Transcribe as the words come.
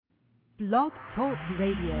Blog Talk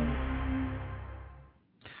Radio.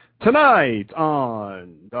 Tonight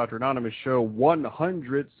on Dr. Anonymous Show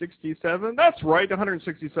 167. That's right,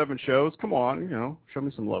 167 shows. Come on, show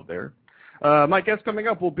me some love there. My guest coming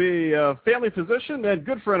up will be a family physician and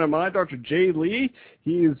good friend of mine, Dr. Jay Lee.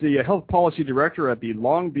 He is the health policy director at the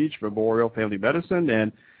Long Beach Memorial Family Medicine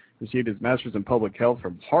and received his master's in public health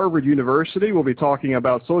from Harvard University. We'll be talking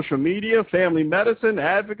about social media, family medicine,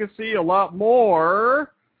 advocacy, a lot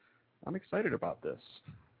more. I'm excited about this.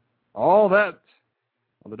 All that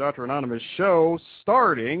on the Dr. Anonymous Show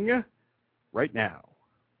starting right now.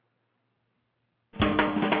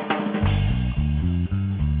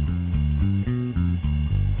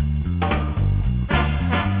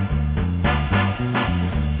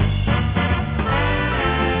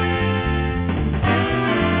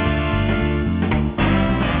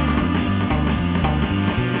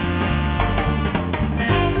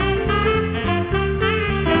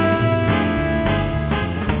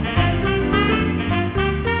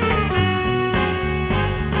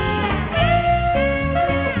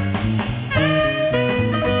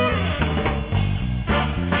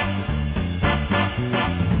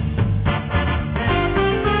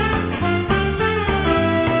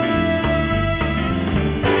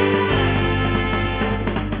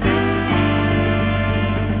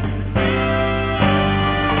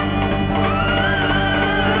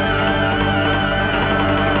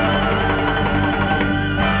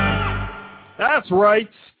 That's right.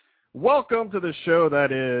 Welcome to the show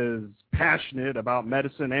that is passionate about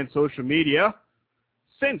medicine and social media.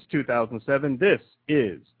 Since 2007, this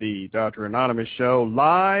is the Dr. Anonymous Show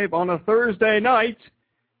live on a Thursday night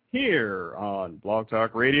here on Blog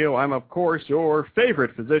Talk Radio. I'm, of course, your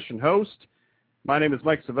favorite physician host. My name is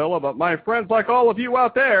Mike Savella, but my friends, like all of you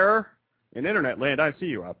out there in Internet land, I see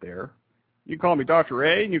you out there. You can call me Dr.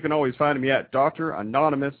 A, and you can always find me at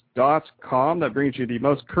dranonymous.com. That brings you the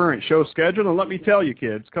most current show schedule. And let me tell you,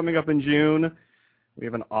 kids, coming up in June, we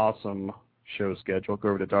have an awesome show schedule. Go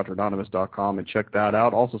over to dranonymous.com and check that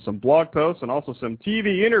out. Also some blog posts and also some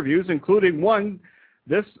TV interviews, including one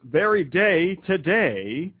this very day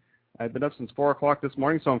today. I've been up since 4 o'clock this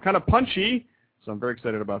morning, so I'm kind of punchy, so I'm very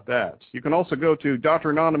excited about that. You can also go to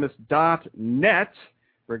dranonymous.net.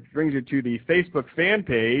 It brings you to the Facebook fan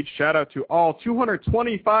page. Shout out to all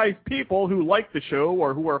 225 people who like the show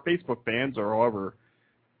or who are Facebook fans or however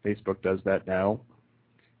Facebook does that now.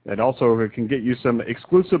 And also it can get you some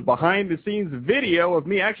exclusive behind-the-scenes video of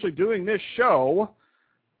me actually doing this show.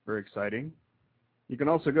 Very exciting. You can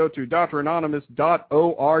also go to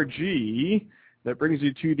dranonymous.org. That brings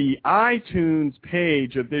you to the iTunes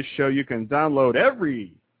page of this show. You can download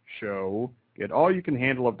every show, get all you can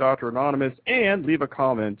handle of Dr. Anonymous, and leave a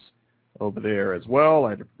comment over there as well.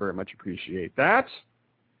 I'd very much appreciate that.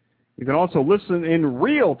 You can also listen in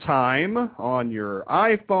real time on your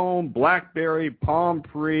iPhone, BlackBerry, Palm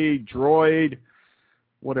Pre, Droid,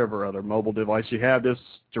 whatever other mobile device you have. Just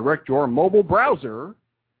direct your mobile browser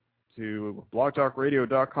to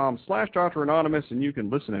blogtalkradio.com/Dr. Anonymous, and you can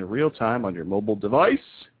listen in real time on your mobile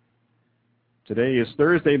device. Today is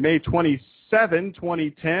Thursday, May 27,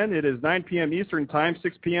 2010. It is 9 p.m. Eastern Time,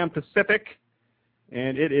 6 p.m. Pacific,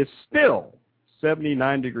 and it is still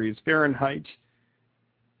 79 degrees Fahrenheit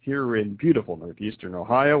here in beautiful northeastern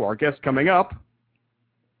Ohio. Our guest coming up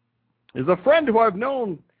is a friend who I've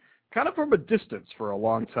known kind of from a distance for a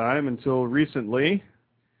long time until recently.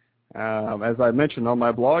 As I mentioned on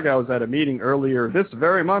my blog, I was at a meeting earlier this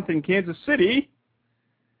very month in Kansas City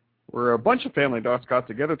where a bunch of family docs got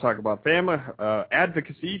together to talk about family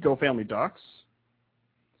advocacy, Go Family Docs.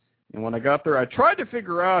 And when I got there, I tried to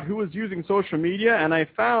figure out who was using social media, and I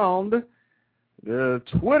found the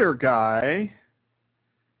Twitter guy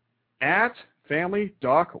at Family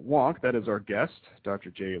Doc Wonk. That is our guest, Dr.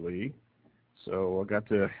 Jay Lee. So I got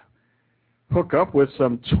to hook up with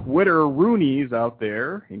some Twitter Roonies out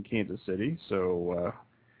there in Kansas City. So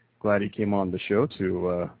glad he came on the show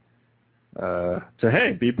to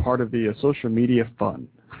be part of the social media fun.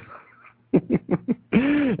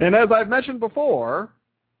 And as I've mentioned before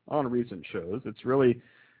on recent shows,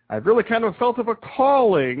 I've really kind of felt of a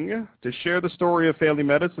calling to share the story of family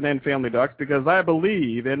medicine and family docs because I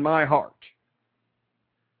believe in my heart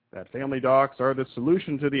that family docs are the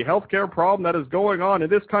solution to the healthcare problem that is going on in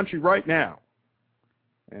this country right now.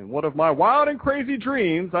 And one of my wild and crazy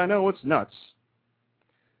dreams, I know it's nuts,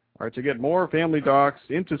 are to get more family docs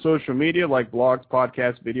into social media like blogs,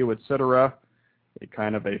 podcasts, video, etc., a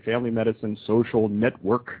kind of a family medicine social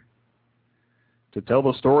network to tell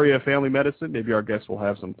the story of family medicine. Maybe our guests will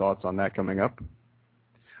have some thoughts on that coming up.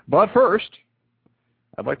 But first,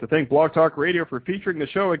 I'd like to thank Blog Talk Radio for featuring the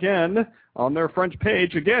show again on their front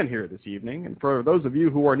page again here this evening. And for those of you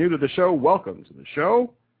who are new to the show, welcome to the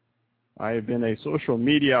show. I have been a social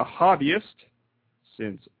media hobbyist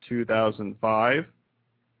since 2005.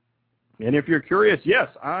 And if you're curious, yes,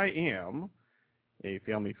 I am a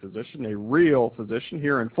family physician, a real physician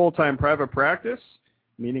here in full-time private practice,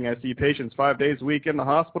 meaning I see patients 5 days a week in the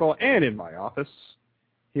hospital and in my office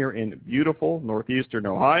here in beautiful northeastern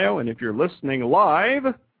Ohio. And if you're listening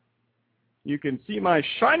live, you can see my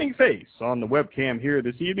shining face on the webcam here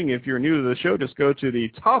this evening. If you're new to the show, just go to the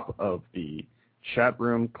top of the chat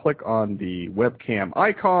room, click on the webcam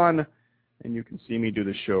icon, and you can see me do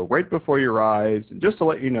the show right before your eyes. And just to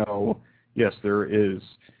let you know, yes, there is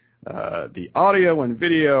the audio and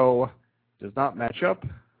video does not match up,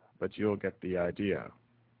 but you'll get the idea.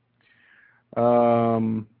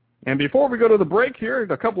 And before we go to the break here,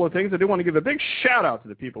 a couple of things. I do want to give a big shout-out to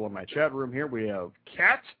the people in my chat room here. We have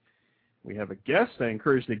Kat. We have a guest. I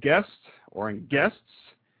encourage the guests or guests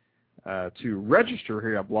to register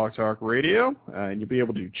here at Blog Talk Radio, and you'll be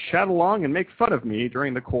able to chat along and make fun of me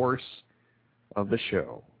during the course of the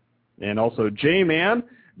show. And also J-Man,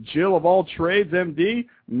 Jill of All Trades, MD,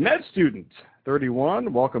 med student,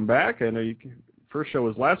 31. Welcome back. I know first show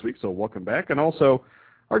was last week, so welcome back. And also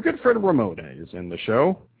our good friend Ramona is in the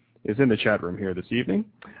show, is in the chat room here this evening.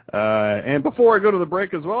 And before I go to the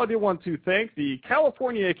break as well, I do want to thank the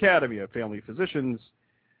California Academy of Family Physicians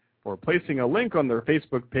for placing a link on their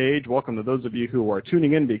Facebook page. Welcome to those of you who are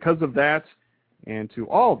tuning in because of that, and to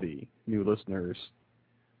all the new listeners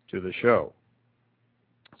to the show.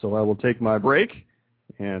 So I will take my break,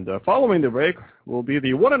 and following the break will be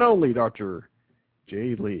the one and only Dr.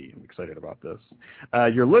 Jay Lee. I'm excited about this.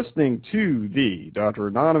 You're listening to the Dr.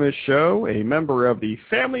 Anonymous Show, a member of the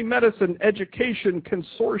Family Medicine Education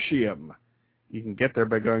Consortium. You can get there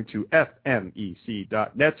by going to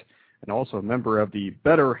fmec.net, and also a member of the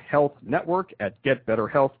Better Health Network at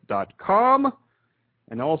getbetterhealth.com,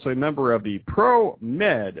 and also a member of the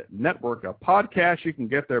ProMed Network, a podcast. You can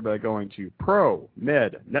get there by going to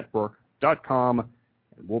promednetwork.com, and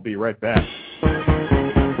we'll be right back.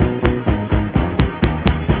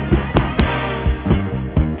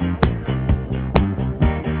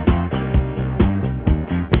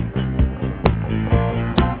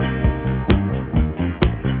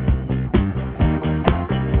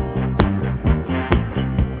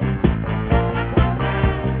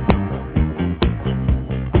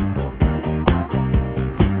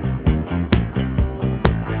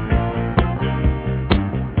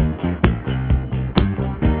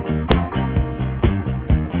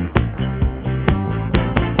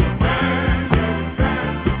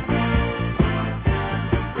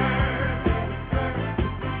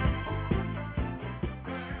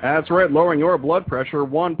 That's right, lowering your blood pressure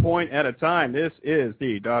 1 point at a time. This is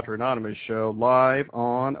the Dr. Anonymous Show live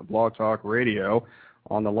on Blog Talk Radio.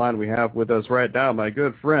 On the line we have with us right now my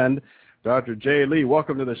good friend, Dr. Jay Lee.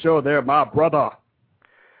 Welcome to the show there, my brother.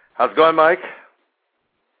 How's it going, Mike?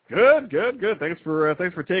 Good. Thanks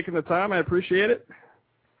for taking the time. I appreciate it.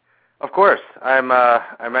 Of course. I'm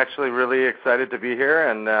actually really excited to be here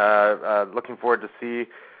and looking forward to see.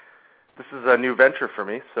 This is a new venture for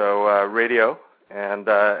me, so radio. And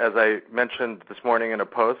as I mentioned this morning in a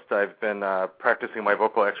post, I've been practicing my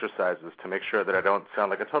vocal exercises to make sure that I don't sound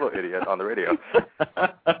like a total idiot on the radio.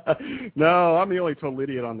 No, I'm the only total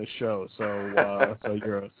idiot on the show, so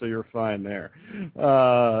you're fine there.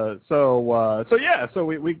 So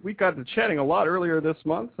we got to chatting a lot earlier this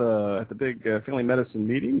month at the big family medicine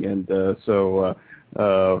meeting, and one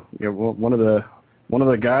of the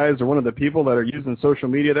guys or one of the people that are using social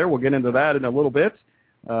media there, we'll get into that in a little bit.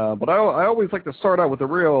 But I always like to start out with a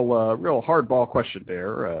real hardball question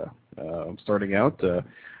there. Starting out,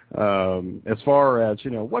 as far as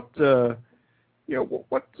what is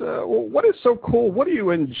so cool? What do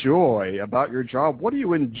you enjoy about your job? What do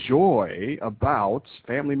you enjoy about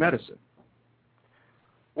family medicine?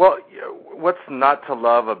 Well, what's not to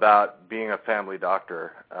love about being a family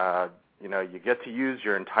doctor? You get to use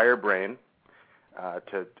your entire brain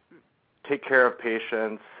to take care of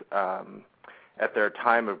patients at their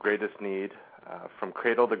time of greatest need, from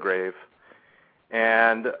cradle to grave,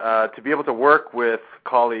 and to be able to work with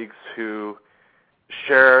colleagues who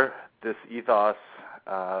share this ethos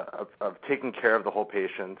of taking care of the whole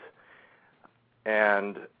patient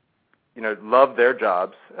and love their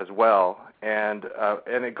jobs as well. And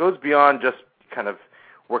it goes beyond just kind of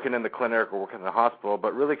working in the clinic or working in the hospital,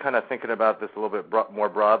 but really kind of thinking about this a little bit more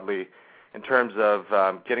broadly in terms of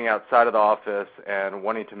getting outside of the office and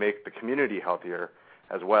wanting to make the community healthier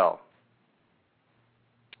as well.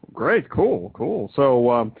 Great, cool.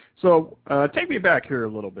 So take me back here a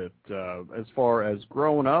little bit as far as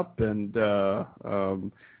growing up, and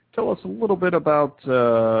tell us a little bit about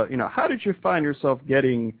how did you find yourself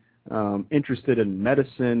getting interested in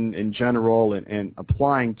medicine in general and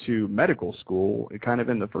applying to medical school kind of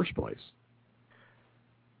in the first place?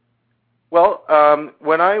 Well,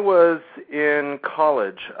 when I was in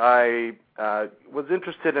college, I was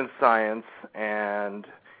interested in science and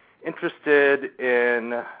interested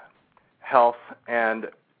in health, and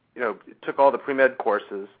took all the pre-med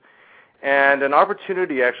courses. And an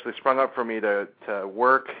opportunity actually sprung up for me to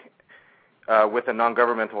work with a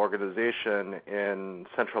non-governmental organization in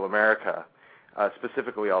Central America,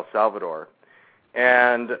 specifically El Salvador.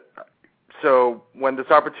 And so when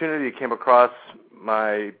this opportunity came across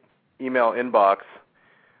my email inbox,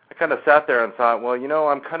 I kind of sat there and thought, well,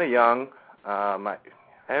 I'm kind of young. I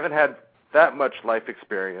haven't had that much life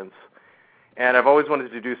experience, and I've always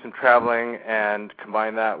wanted to do some traveling and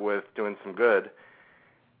combine that with doing some good.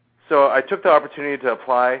 So I took the opportunity to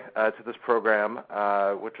apply to this program,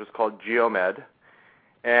 which was called GeoMed,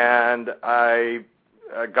 and I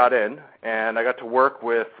got in, and I got to work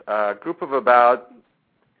with a group of about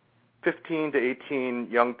 15 to 18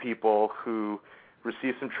 young people who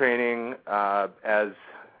received some training as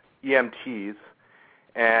EMTs,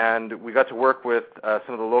 and we got to work with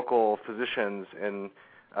some of the local physicians in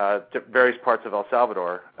various parts of El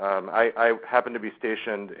Salvador. I happened to be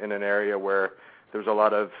stationed in an area where there was a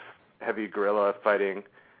lot of heavy guerrilla fighting,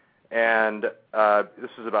 and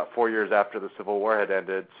this was about 4 years after the Civil War had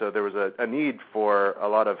ended, so there was a need for a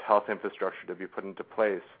lot of health infrastructure to be put into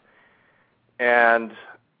place. And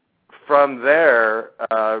from there,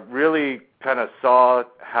 really kind of saw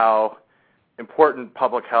how important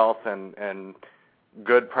public health and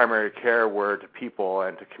good primary care were to people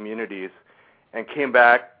and to communities, and came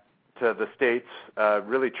back to the States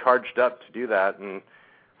really charged up to do that, and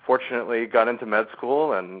fortunately got into med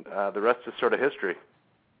school, and the rest is sort of history.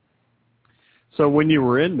 So when you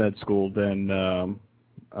were in med school, then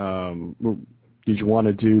did you want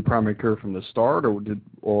to do primary care from the start,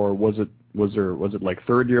 or was it like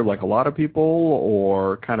third year like a lot of people,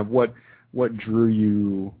 or kind of what drew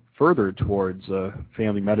you further towards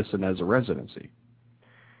family medicine as a residency?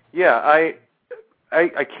 Yeah,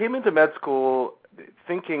 I came into med school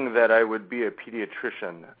thinking that I would be a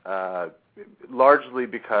pediatrician, largely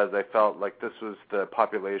because I felt like this was the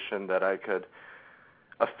population that I could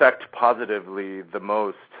affect positively the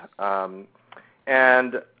most.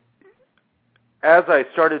 And as I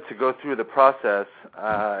started to go through the process,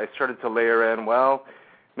 I started to layer in, well,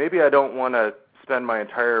 maybe I don't want to spend my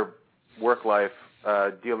entire work life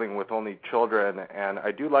dealing with only children, and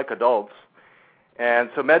I do like adults. And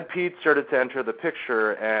so MedPed started to enter the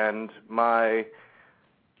picture, and my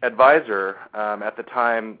advisor at the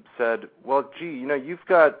time said, well, gee, you've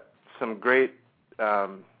got some great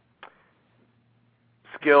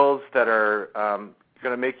skills that are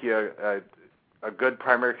going to make you a good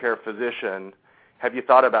primary care physician. Have you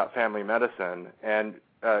thought about family medicine? And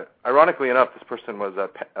ironically enough, this person was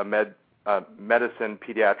a medicine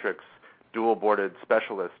pediatrics dual-boarded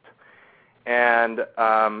specialist. And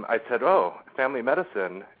I said, oh, family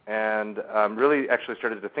medicine, and really actually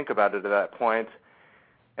started to think about it at that point,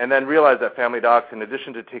 and then realized that family docs, in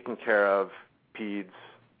addition to taking care of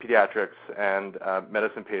pediatrics and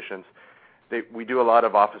medicine patients, we do a lot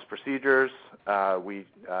of office procedures. We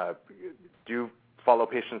do follow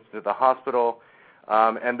patients to the hospital,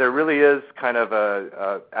 and there really is kind of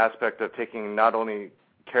a aspect of taking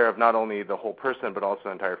care of not only the whole person but also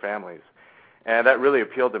entire families, and that really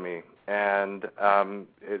appealed to me. And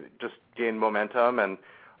it just gained momentum. And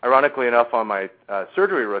ironically enough, on my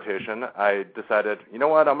surgery rotation, I decided, you know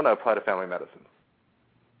what, I'm going to apply to family medicine.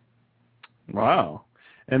 Wow.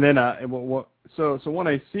 And then, so when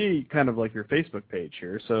I see kind of like your Facebook page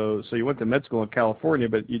here, so you went to med school in California,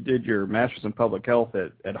 but you did your master's in public health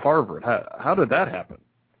at Harvard. How did that happen?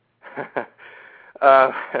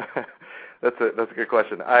 That's a good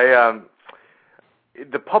question.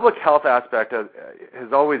 The public health aspect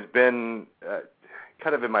has always been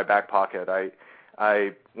kind of in my back pocket.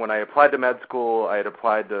 When I applied to med school, I had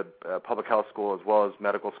applied to public health school as well as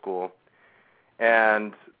medical school,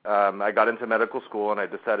 and I got into medical school, and I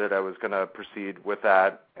decided I was going to proceed with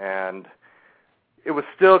that, and it was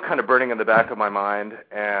still kind of burning in the back of my mind.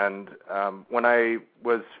 And when I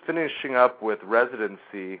was finishing up with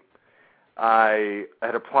residency, I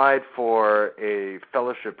had applied for a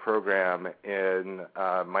fellowship program in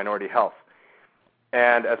minority health,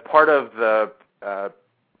 and as part of the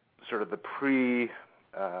sort of the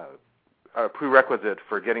prerequisite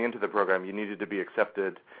for getting into the program, you needed to be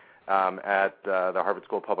accepted at the Harvard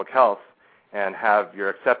School of Public Health and have your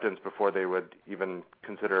acceptance before they would even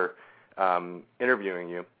consider interviewing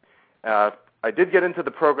you. I did get into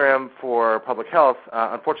the program for public health.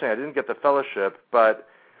 Unfortunately, I didn't get the fellowship, but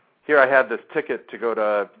here I had this ticket to go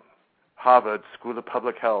to Harvard School of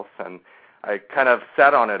Public Health, and I kind of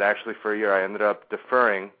sat on it actually for a year. I ended up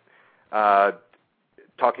deferring,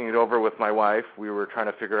 talking it over with my wife. We were trying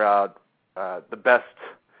to figure out the best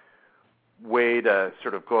way to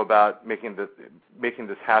sort of go about making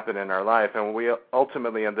this happen in our life. And what we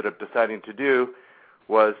ultimately ended up deciding to do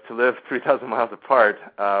was to live 3,000 miles apart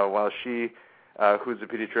while she, who's a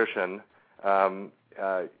pediatrician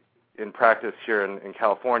in practice here in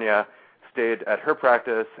California, stayed at her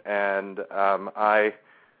practice, and I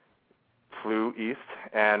flew east,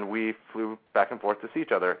 and we flew back and forth to see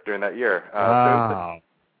each other during that year. Wow.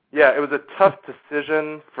 It was a tough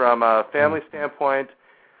decision from a family standpoint,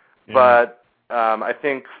 but I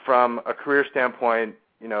think from a career standpoint,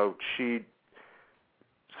 she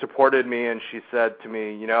supported me, and she said to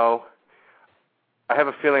me, I have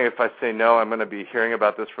a feeling if I say no, I'm going to be hearing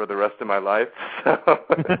about this for the rest of my life.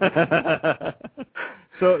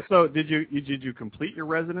 So did you complete your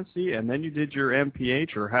residency and then you did your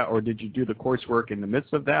MPH, or did you do the coursework in the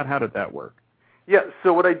midst of that? How did that work? Yeah,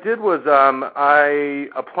 so what I did was I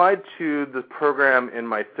applied to the program in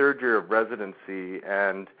my third year of residency,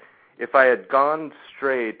 and if I had gone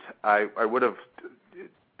straight, I would have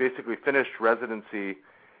basically finished residency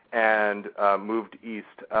and moved east.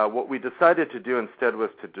 What we decided to do instead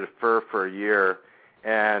was to defer for a year,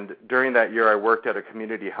 and during that year I worked at a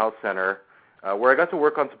community health center where I got to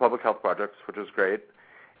work on some public health projects, which was great,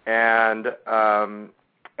 and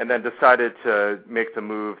then decided to make the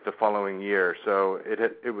move the following year. So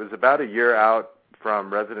it was about a year out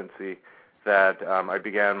from residency that I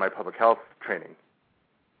began my public health training.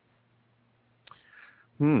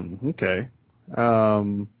 Okay.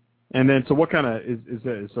 And then, so what kind of is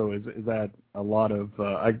that? So is that a lot of?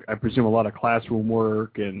 I presume a lot of classroom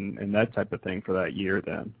work and that type of thing for that year.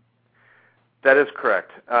 Then. That is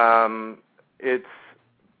correct. It's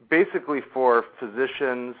basically for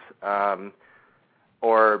physicians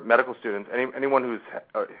or medical students, anyone who's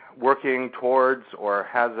working towards or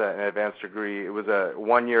has an advanced degree. It was a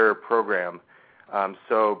one-year program,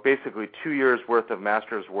 so basically 2 years worth of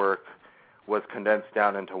master's work was condensed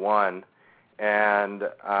down into one. And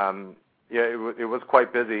it was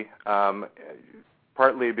quite busy,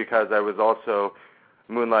 partly because I was also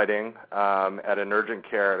moonlighting at an urgent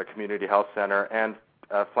care at a community health center and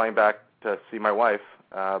flying back to see my wife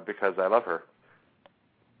because I love her.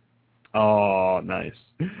 Oh, nice.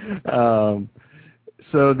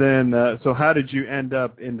 So then, so how did you end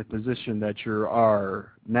up in the position that you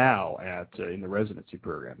are now at in the residency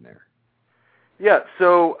program there? Yeah,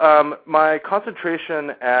 so my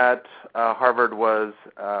concentration at Harvard was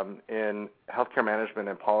in healthcare management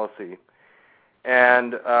and policy.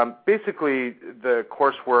 And basically the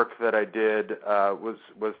coursework that I did was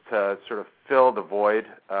to sort of fill the void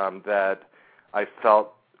that I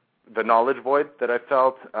felt, the knowledge void that I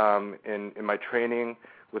felt in my training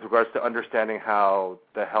with regards to understanding how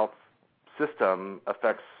the health system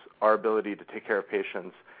affects our ability to take care of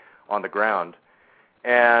patients on the ground.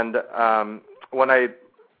 And when I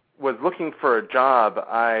was looking for a job,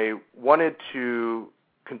 I wanted to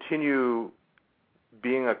continue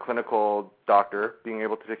being a clinical doctor, being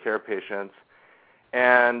able to take care of patients.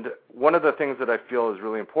 And one of the things that I feel is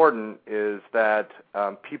really important is that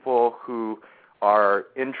people who are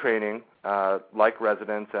in training, like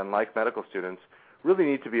residents and like medical students, really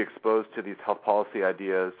need to be exposed to these health policy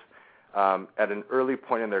ideas at an early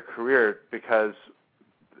point in their career, because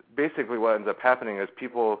basically what ends up happening is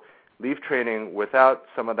people leave training without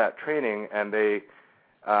some of that training, and they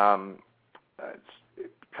kind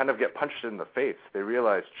of get punched in the face. They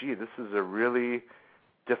realize, gee, this is a really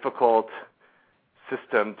difficult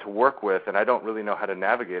system to work with, and I don't really know how to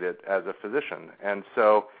navigate it as a physician. And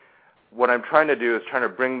so what I'm trying to do is trying to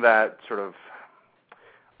bring that sort of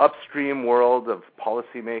upstream world of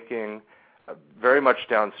policymaking very much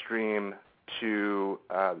downstream to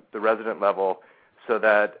the resident level, so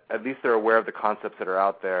that at least they're aware of the concepts that are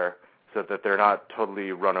out there, so that they're not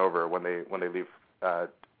totally run over when they leave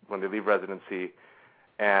residency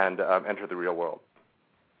and enter the real world.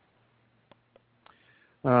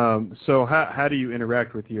 So how do you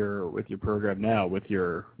interact with your program now, with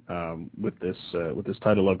this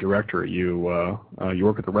title of director? You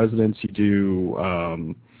work with the residents, you do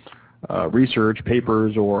research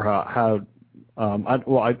papers, or how?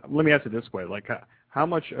 Let me ask it this way: like, how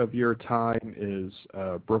much of your time is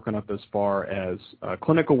broken up as far as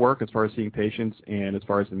clinical work, as far as seeing patients, and as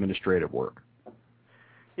far as administrative work?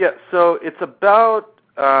 Yeah, so it's about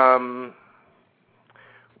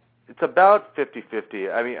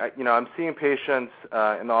 50-50. I mean, I'm seeing patients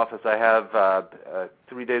in the office. I have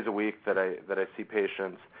 3 days a week that I see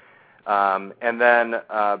patients, and then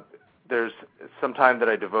there's some time that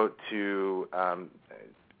I devote to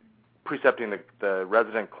precepting the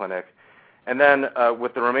resident clinic. And then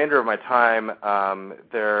with the remainder of my time,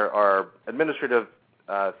 there are administrative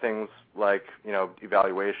things like,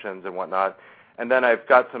 evaluations and whatnot. And then I've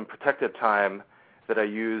got some protected time that I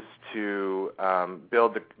use to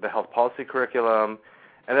build the health policy curriculum,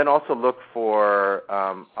 and then also look for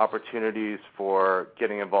opportunities for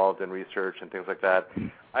getting involved in research and things like that.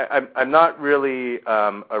 I'm not really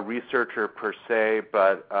a researcher per se,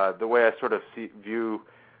 but the way I sort of view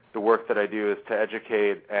the work that I do is to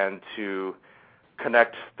educate and to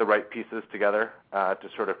connect the right pieces together to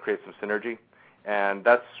sort of create some synergy. And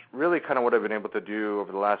that's really kind of what I've been able to do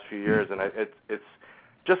over the last few years. And it's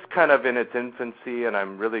just kind of in its infancy, and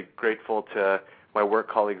I'm really grateful to my work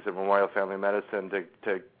colleagues at Memorial Family Medicine to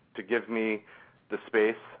give me the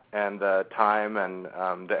space and the time and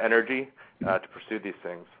the energy to pursue these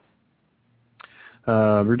things.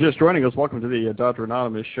 You're just joining us. Welcome to the Dr.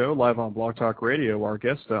 Anonymous show, live on Blog Talk Radio. Our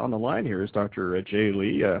guest on the line here is Dr. Jay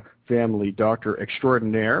Lee, family doctor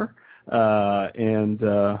extraordinaire.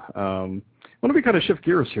 Why don't we kind of shift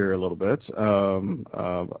gears here a little bit?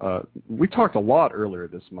 We talked a lot earlier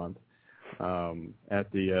this month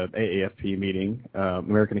at the AAFP meeting,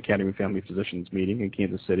 American Academy of Family Physicians meeting in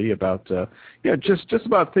Kansas City about just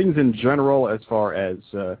about things in general as far as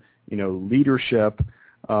leadership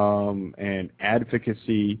and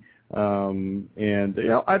advocacy.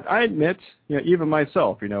 I admit, even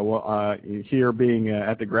myself, here being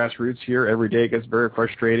at the grassroots here every day gets very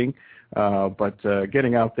frustrating. But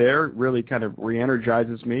getting out there really kind of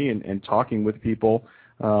re-energizes me, and talking with people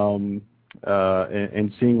and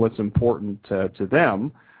seeing what's important to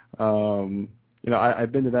them.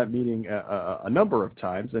 I've been to that meeting a number of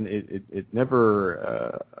times, and I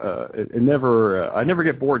never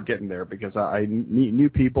get bored getting there, because I meet new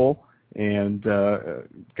people and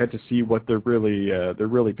get to see what they're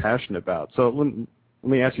really passionate about. So let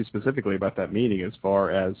me ask you specifically about that meeting as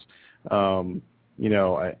far as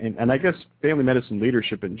and I guess family medicine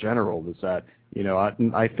leadership in general is that,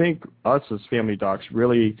 I think us as family docs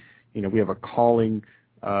really, we have a calling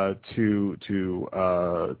to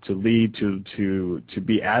lead, to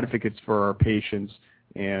be advocates for our patients,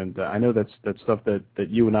 and I know that's stuff that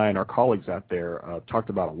you and I and our colleagues out there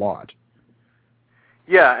talked about a lot.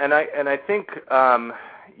 Yeah, and I think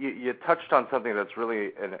you touched on something that's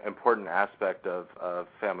really an important aspect of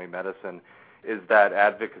family medicine, is that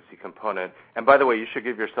advocacy component. And by the way, you should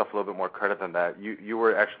give yourself a little bit more credit than that. You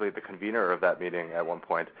were actually the convener of that meeting at one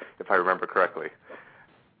point, if I remember correctly.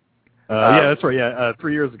 Yeah, that's right. Yeah,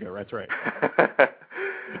 3 years ago. That's right.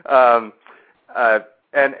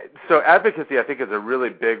 And so advocacy, I think, is a really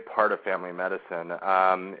big part of family medicine,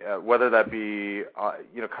 whether that be,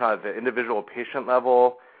 kind of the individual patient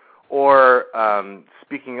level, or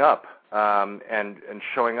speaking up and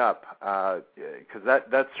showing up, because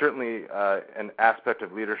that's certainly an aspect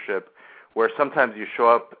of leadership where sometimes you show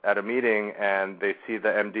up at a meeting and they see the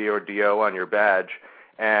MD or DO on your badge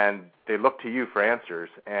and they look to you for answers.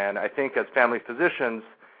 And I think as family physicians,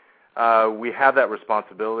 we have that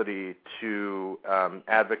responsibility to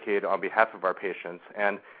advocate on behalf of our patients.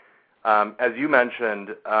 And as you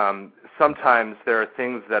mentioned, sometimes there are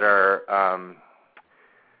things that are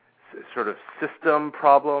sort of system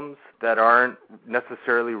problems that aren't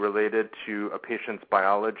necessarily related to a patient's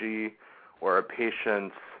biology or a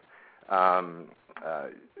patient's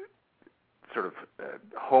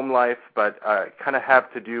home life, but kind of have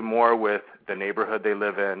to do more with the neighborhood they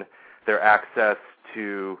live in, their access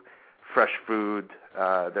to fresh food,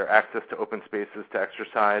 their access to open spaces to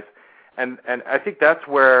exercise. And I think that's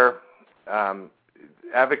where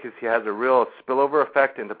advocacy has a real spillover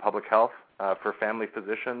effect into public health for family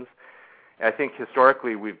physicians. I think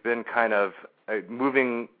historically we've been kind of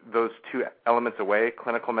moving those two elements away,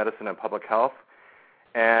 clinical medicine and public health.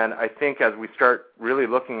 And I think as we start really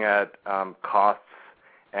looking at costs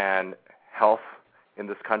and health in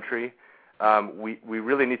this country, we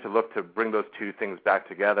really need to look to bring those two things back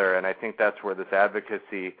together. And I think that's where this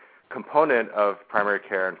advocacy component of primary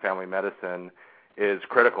care and family medicine is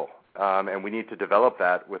critical. And we need to develop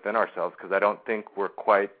that within ourselves, because I don't think we're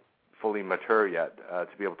quite fully mature yet to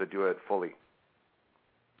be able to do it fully.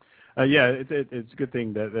 It's a good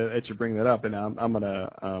thing that you bring that up, and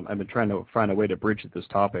I've been trying to find a way to bridge this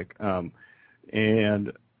topic. And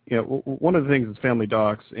one of the things as family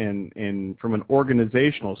docs, and from an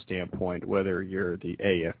organizational standpoint, whether you're the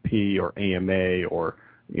AFP or AMA or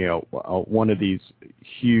one of these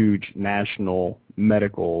huge national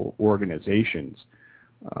medical organizations.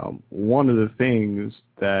 One of the things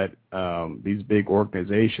that these big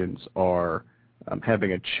organizations are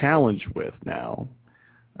having a challenge with now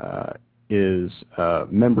is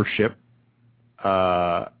membership,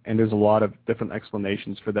 and there's a lot of different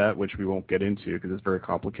explanations for that, which we won't get into because it's very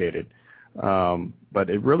complicated. But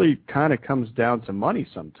it really kind of comes down to money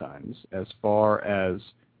sometimes, as far as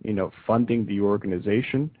funding the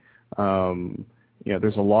organization.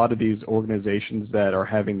 There's a lot of these organizations that are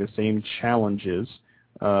having the same challenges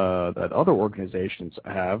that other organizations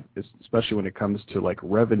have, especially when it comes to like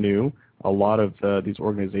revenue. A lot of these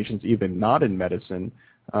organizations, even not in medicine,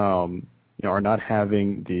 are not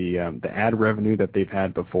having the ad revenue that they've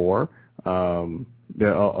had before. A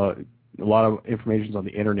lot of information is on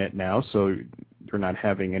the internet now, so they're not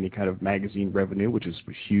having any kind of magazine revenue, which is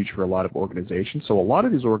huge for a lot of organizations. So a lot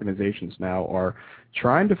of these organizations now are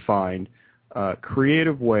trying to find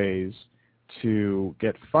creative ways to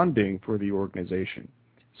get funding for the organization.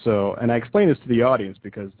 So, and I explain this to the audience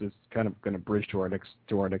because this is kind of going to bridge to our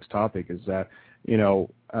next topic, is that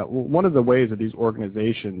one of the ways that these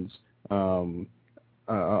organizations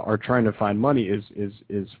are trying to find money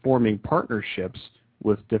is forming partnerships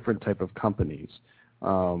with different type of companies.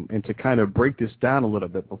 And to kind of break this down a little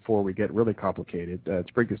bit before we get really complicated, to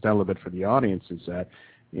break this down a little bit for the audience, is that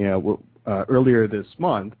earlier this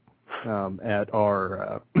month at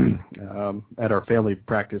our family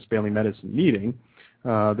medicine meeting,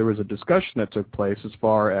 there was a discussion that took place as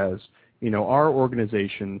far as our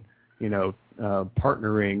organization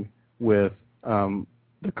partnering with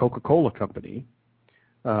the Coca-Cola Company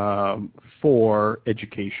for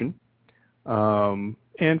education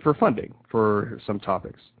and for funding for some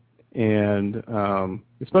topics. And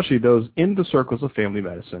especially those in the circles of family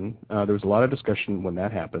medicine, there was a lot of discussion when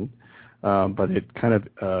that happened, but it kind of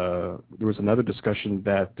there was another discussion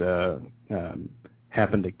that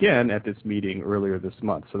happened again at this meeting earlier this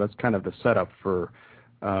month. So that's kind of the setup for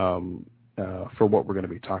what we're going to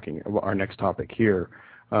be talking about, our next topic here.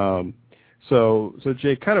 So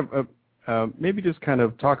Jay, kind of maybe just kind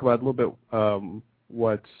of talk about a little bit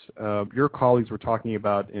what your colleagues were talking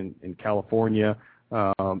about in California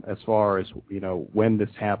as far as when this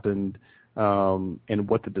happened and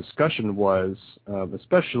what the discussion was,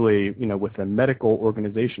 especially with a medical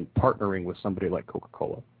organization partnering with somebody like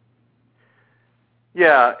Coca-Cola.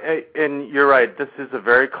 Yeah, and you're right. This is a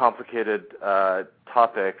very complicated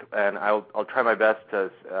topic, and I'll try my best to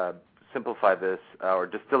simplify this or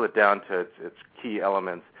distill it down to its key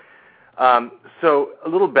elements. So a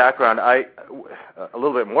little background, a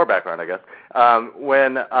little bit more background, I guess.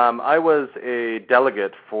 When I was a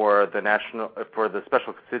delegate for the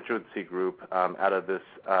Special Constituency Group out of this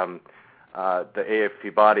the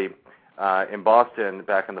AAFC body in Boston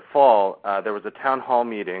back in the fall, there was a town hall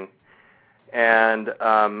meeting. And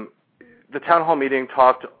the town hall meeting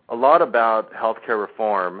talked a lot about healthcare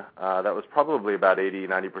reform. That was probably about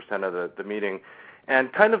 80-90% of the meeting.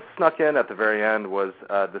 And kind of snuck in at the very end was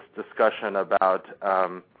this discussion about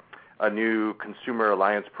a new consumer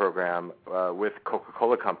alliance program with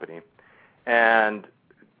Coca-Cola Company. And,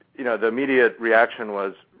 the immediate reaction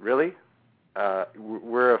was, really?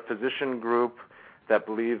 We're a physician group that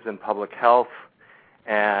believes in public health,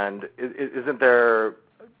 and isn't there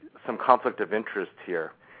some conflict of interest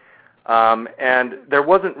here? And there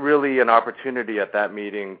wasn't really an opportunity at that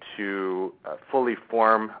meeting to fully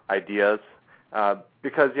form ideas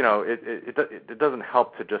because, it doesn't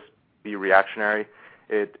help to just be reactionary.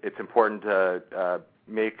 It's important to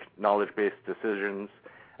make knowledge-based decisions,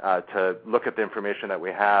 to look at the information that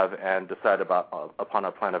we have and decide upon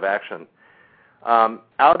a plan of action.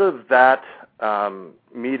 Out of that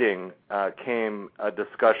meeting came a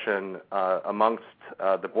discussion amongst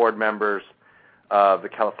the board members of the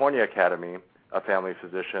California Academy of Family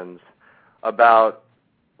Physicians about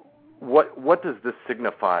what does this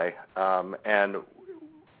signify, and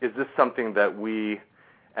is this something that we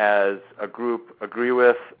as a group agree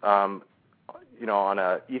with, on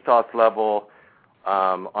an ethos level,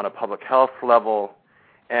 on a public health level,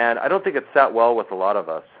 and I don't think it sat well with a lot of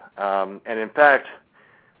us. And in fact,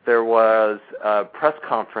 there was a press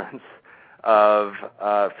conference of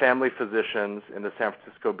family physicians in the San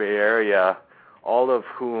Francisco Bay Area, all of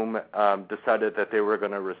whom decided that they were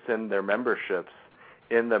going to rescind their memberships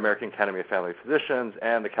in the American Academy of Family Physicians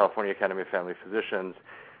and the California Academy of Family Physicians.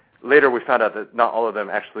 Later, we found out that not all of them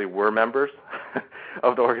actually were members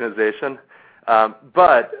of the organization.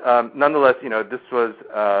 But nonetheless, this was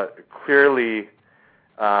clearly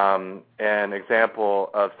an example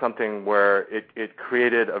of something where it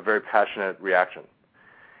created a very passionate reaction.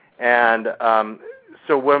 And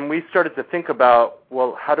so when we started to think about,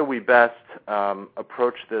 well, how do we best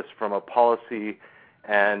approach this from a policy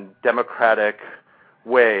and democratic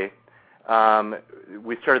way,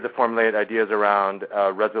 we started to formulate ideas around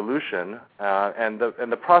resolution. And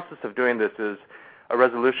the process of doing this is a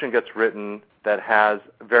resolution gets written that has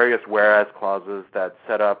various whereas clauses that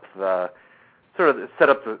set up the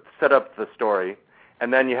story,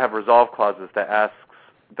 and then you have resolve clauses that asks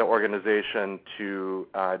the organization to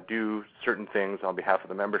do certain things on behalf of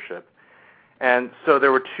the membership. And so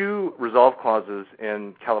there were two resolve clauses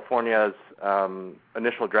in California's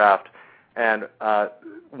initial draft, and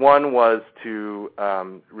one was to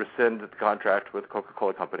rescind the contract with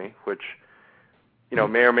Coca-Cola Company, which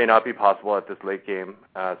may or may not be possible at this late game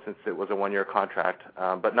since it was a one-year contract.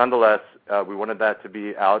 But nonetheless, we wanted that to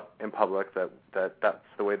be out in public, that's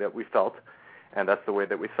the way that we felt, and that's the way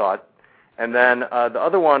that we thought. And then the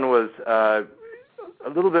other one was a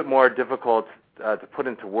little bit more difficult to put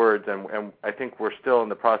into words, and I think we're still in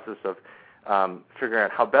the process of figuring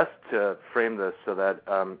out how best to frame this so that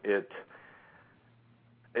it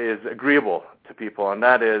is agreeable to people, and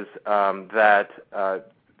that is that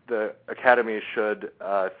the Academy should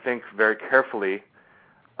think very carefully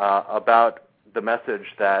about the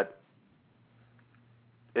message that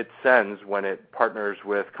it sends when it partners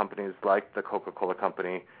with companies like the Coca-Cola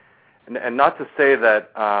Company, and not to say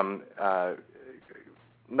that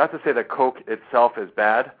Coke itself is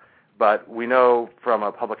bad, but we know from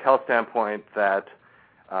a public health standpoint that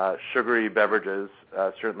sugary beverages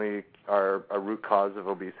certainly are a root cause of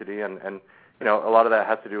obesity, and a lot of that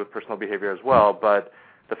has to do with personal behavior as well. But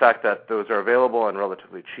the fact that those are available and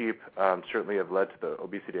relatively cheap certainly have led to the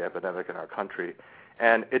obesity epidemic in our country.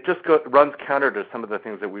 And it just runs counter to some of the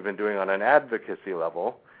things that we've been doing on an advocacy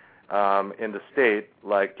level in the state,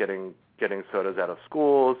 like getting sodas out of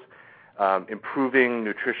schools, improving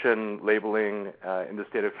nutrition labeling in the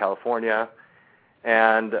state of California,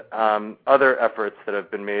 and other efforts that have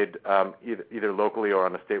been made either locally or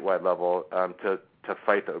on a statewide level to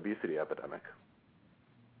fight the obesity epidemic.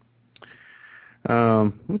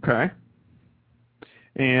 Okay.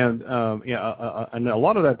 And and a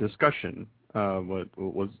lot of that discussion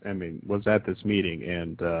was at this meeting,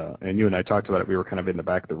 and you and I talked about it. We were kind of in the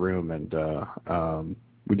back of the room, and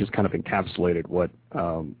we just kind of encapsulated what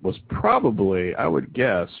was probably, I would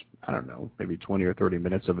guess, I don't know, maybe 20 or 30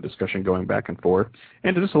 minutes of a discussion going back and forth.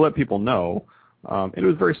 And just to let people know, it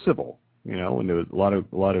was very civil, and there was a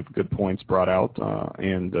lot of good points brought out,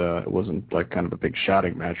 and it wasn't like kind of a big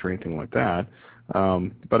shouting match or anything like that.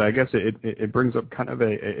 But I guess it brings up kind of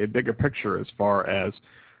a bigger picture as far as,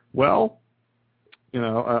 well,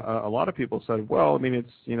 a lot of people said, well, I mean,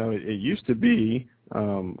 it's, it used to be,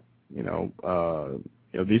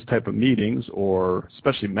 these type of meetings, or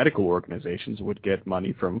especially medical organizations, would get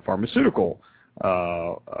money from pharmaceutical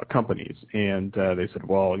companies. And they said,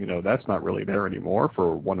 well, that's not really there anymore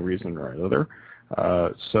for one reason or another.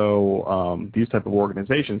 So these type of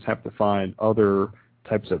organizations have to find other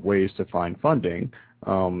types of ways to find funding.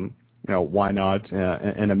 Why not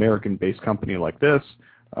an American-based company like this?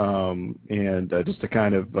 And just to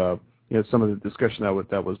kind of, some of the discussion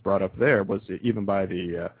that was brought up there was even by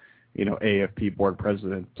the AFP board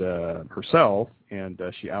president herself, and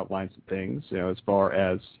she outlined some things, as far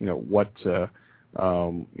as what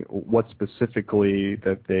specifically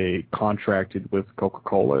that they contracted with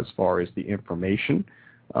Coca-Cola as far as the information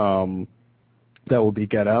that would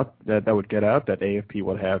get out, that AFP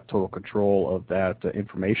would have total control of that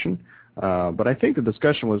information. But I think the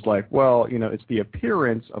discussion was like, well, it's the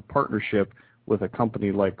appearance of partnership with a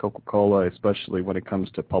company like Coca-Cola, especially when it comes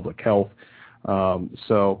to public health.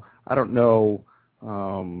 So I don't know.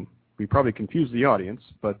 We probably confused the audience,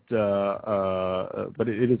 but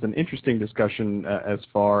it is an interesting discussion as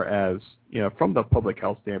far as, from the public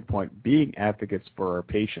health standpoint, being advocates for our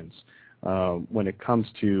patients when it comes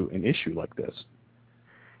to an issue like this.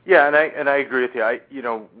 Yeah, and I agree with you.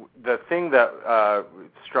 The thing that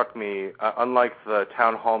struck me, unlike the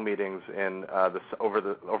town hall meetings in over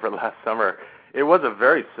last summer, it was a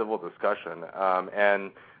very civil discussion,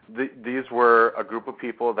 and these were a group of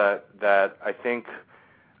people that I think,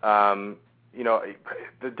 the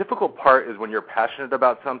difficult part is when you're passionate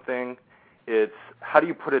about something, it's how do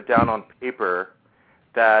you put it down on paper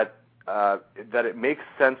that it makes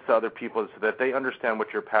sense to other people so that they understand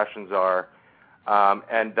what your passions are,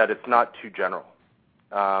 and that it's not too general.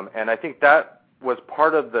 And I think that was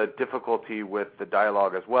part of the difficulty with the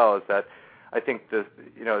dialogue as well, is that I think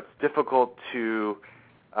it's difficult to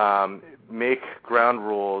make ground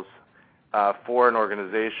rules for an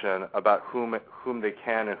organization about whom they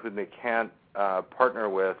can and whom they can't partner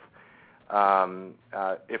with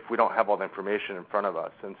if we don't have all the information in front of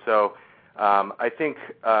us. And so I think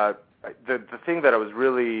the thing that I was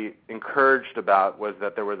really encouraged about was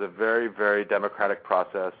that there was a very, very democratic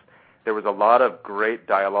process. There was a lot of great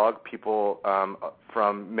dialogue. People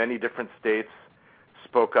from many different states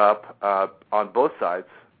spoke up on both sides.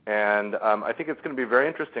 And I think it's going to be very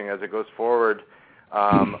interesting as it goes forward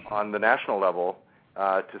on the national level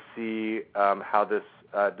to see how this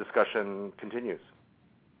discussion continues.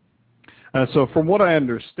 So from what I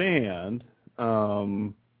understand,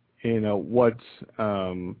 what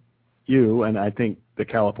you and I think the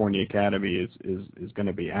California Academy is going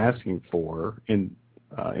to be asking for in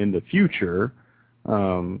the future,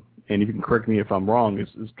 and you can correct me if I'm wrong,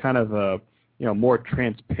 is kind of a more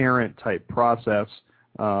transparent type process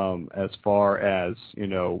as far as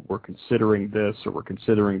we're considering this or we're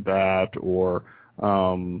considering that, or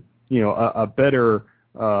a better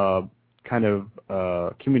kind of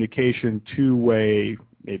communication, two-way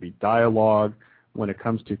maybe dialogue when it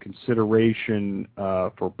comes to consideration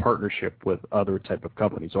for partnership with other type of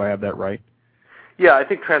companies. Do I have that right? Yeah, I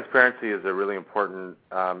think transparency is a really important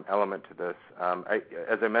element to this.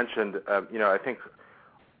 As I mentioned, I think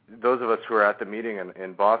those of us who were at the meeting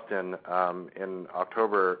in Boston in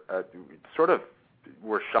October sort of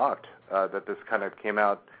were shocked that this kind of came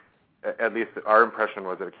out. At least our impression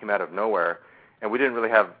was that it came out of nowhere, and we didn't really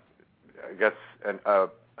have, I guess, a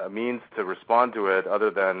means to respond to it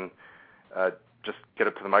other than just get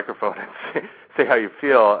up to the microphone and say how you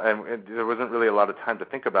feel, and there wasn't really a lot of time to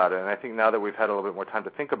think about it. And I think now that we've had a little bit more time to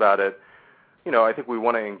think about it, I think we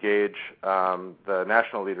want to engage the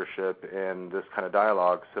national leadership in this kind of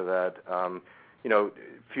dialogue so that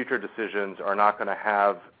future decisions are not going to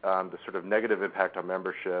have the sort of negative impact on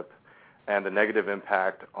membership and the negative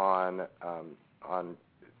impact on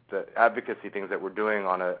the advocacy things that we're doing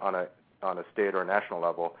on a state or a national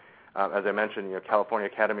level. As I mentioned, California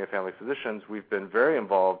Academy of Family Physicians, we've been very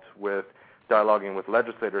involved with dialoguing with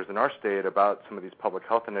legislators in our state about some of these public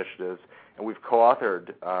health initiatives, and we've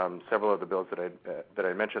co-authored several of the bills that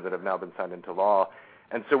I mentioned that have now been signed into law.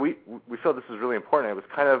 And so we feel this is really important. It was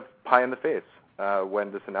kind of pie in the face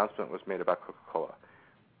when this announcement was made about Coca-Cola.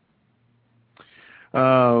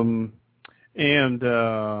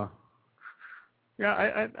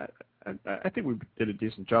 I think we did a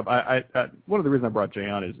decent job. One of the reasons I brought Jay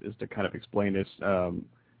on is to kind of explain this, to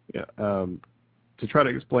try to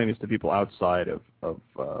explain this to people outside of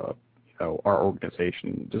our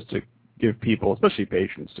organization, just to give people, especially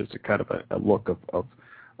patients, just a kind of a look of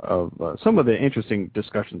some of the interesting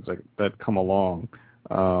discussions that come along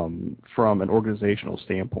from an organizational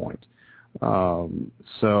standpoint. Because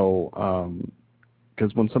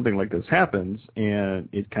when something like this happens and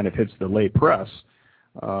it kind of hits the lay press,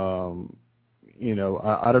 I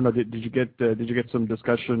don't know. Did you get some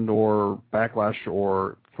discussion or backlash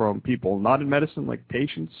or from people not in medicine, like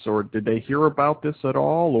patients, or did they hear about this at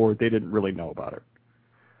all, or they didn't really know about it?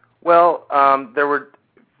 Well, there were,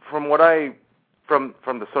 from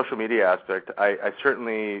the social media aspect, I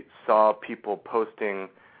certainly saw people posting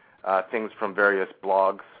things from various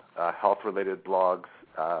blogs, health-related blogs,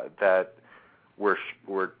 that were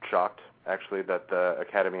shocked, actually, that the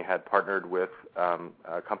Academy had partnered with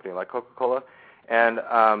a company like Coca-Cola, and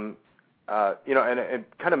and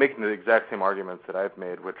kind of making the exact same arguments that I've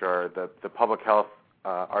made, which are the public health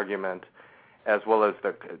argument, as well as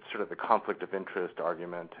the sort of the conflict of interest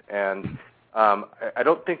argument. And I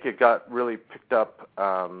don't think it got really picked up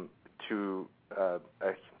to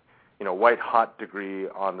a white hot degree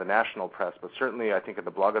on the national press, but certainly I think in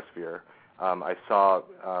the blogosphere, I saw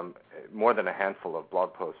more than a handful of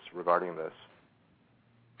blog posts regarding this.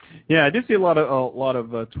 Yeah, I did see a lot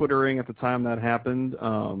of Twittering at the time that happened,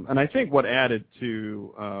 and I think what added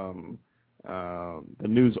to the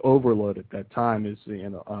news overload at that time is,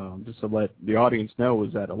 just to let the audience know,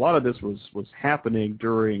 was that a lot of this was happening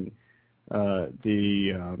during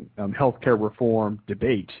the healthcare reform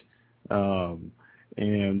debate, and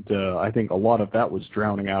I think a lot of that was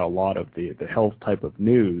drowning out a lot of the health type of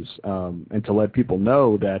news, and to let people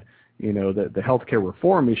know that the healthcare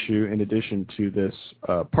reform issue, in addition to this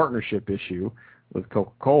partnership issue with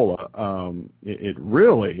Coca-Cola, it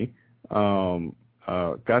really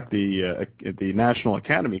got the National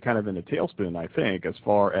Academy kind of in a tailspin, I think, as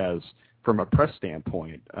far as from a press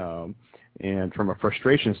standpoint and from a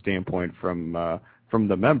frustration standpoint from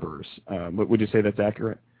the members. Would you say that's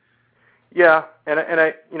accurate? Yeah, and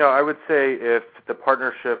I would say if the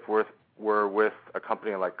partnership were with a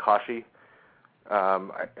company like Kashi,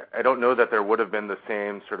 I don't know that there would have been the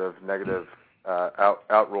same sort of negative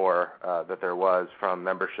outroar that there was from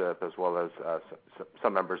membership as well as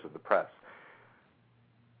some members of the press.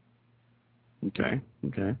 Okay.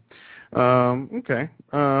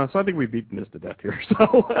 So I think we've beaten this to death here. So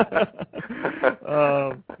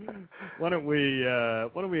why don't we?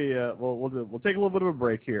 We'll take a little bit of a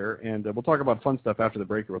break here, and we'll talk about fun stuff after the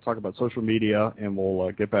break. We'll talk about social media, and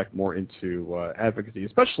we'll get back more into advocacy,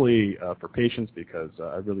 especially for patients, because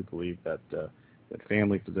I really believe that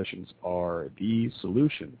family physicians are the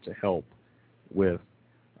solution to help with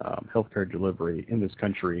healthcare delivery in this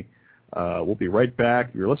country. We'll be right back.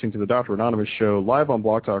 You're listening to the Dr. Anonymous Show live on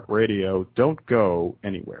Blog Talk Radio. Don't go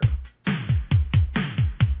anywhere.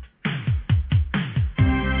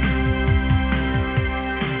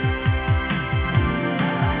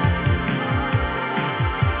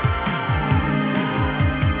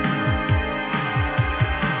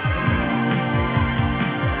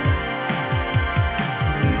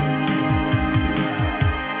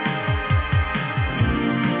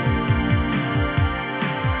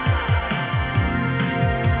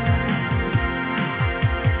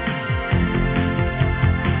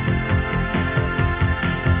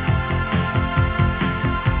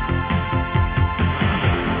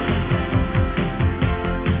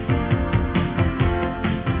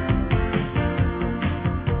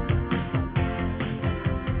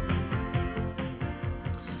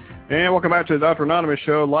 And welcome back to the Dr. Anonymous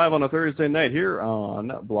Show, live on a Thursday night here on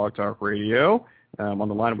Blog Talk Radio. On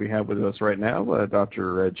the line we have with us right now,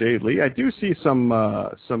 Dr. Jay Lee. I do see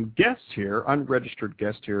some guests here, unregistered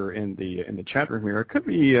guests here in the chat room here. It could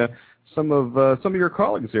be some of your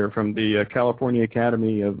colleagues there from the California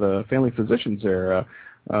Academy of Family Physicians there.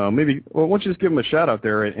 Maybe, well, why don't you just give them a shout out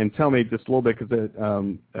there and tell me just a little bit, because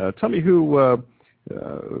tell me who's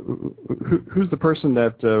the person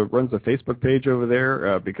that runs the Facebook page over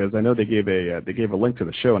there? Because I know they gave a link to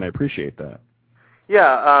the show, and I appreciate that.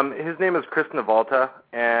 Yeah, his name is Chris Navalta,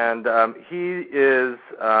 and he is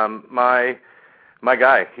my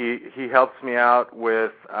guy. He helps me out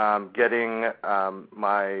with getting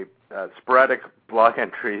my sporadic blog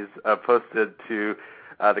entries posted to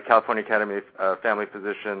the California Academy of Family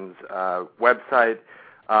Physicians website.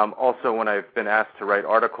 Also, when I've been asked to write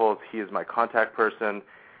articles, he is my contact person,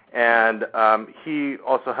 and he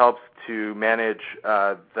also helps to manage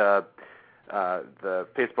the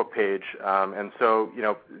Facebook page. And so,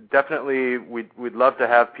 definitely we'd love to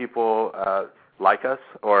have people like us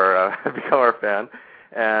or become our fan.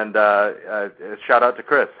 And shout out to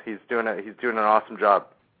Chris. He's doing an awesome job.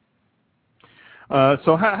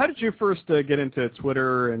 So how did you first get into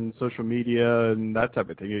Twitter and social media and that type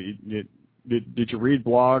of thing? Did you read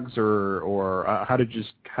blogs, or how did you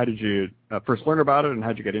first learn about it, and how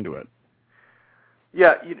did you get into it?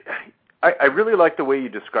 Yeah, I really like the way you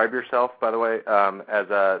describe yourself, by the way, as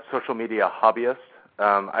a social media hobbyist.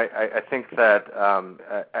 I think that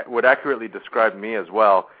would accurately describe me as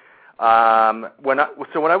well. When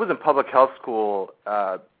I was in public health school,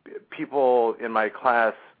 people in my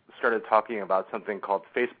class started talking about something called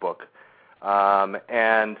Facebook,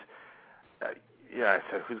 and I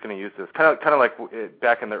said, who's going to use this? Kind of like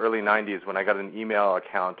back in the early 90s when I got an email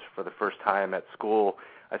account for the first time at school.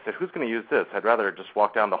 I said, who's going to use this? I'd rather just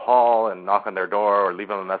walk down the hall and knock on their door or leave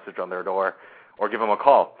them a message on their door or give them a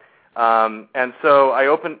call. And so I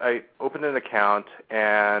opened an account,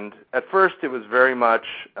 and at first it was very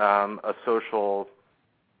much a social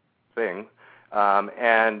thing,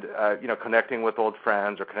 and connecting with old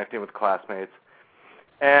friends or connecting with classmates.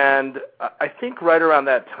 And I think right around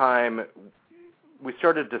that time, we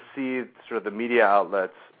started to see sort of the media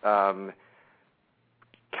outlets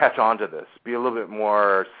catch on to this, be a little bit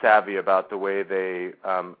more savvy about the way they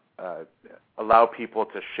allow people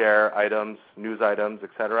to share items, news items,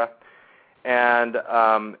 etc. And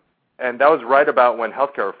that was right about when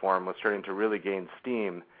healthcare reform was starting to really gain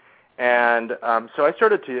steam. And so I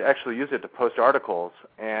started to actually use it to post articles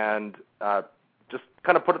and just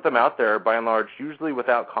kind of put them out there, by and large, usually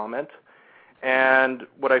without comment. And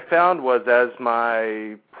what I found was, as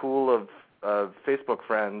my pool of Facebook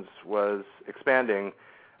friends was expanding,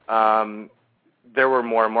 there were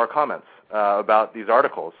more and more comments about these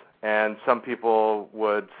articles. And some people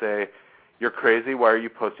would say, "You're crazy, why are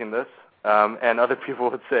you posting this?" And other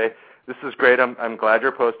people would say, "This is great, I'm glad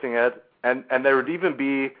you're posting it." And there would even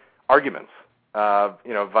be arguments,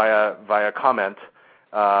 via comment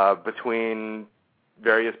between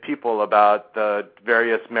various people about the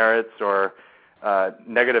various merits or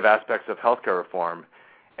negative aspects of healthcare reform.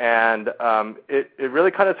 And it really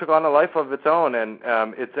kind of took on a life of its own, and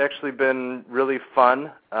it's actually been really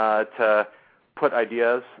fun to put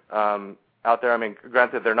ideas out there. I mean,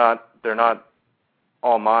 granted, they're not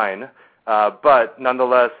all mine, but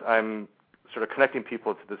nonetheless, I'm sort of connecting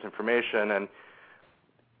people to this information, and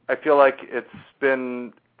I feel like it's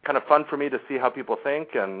been kind of fun for me to see how people think,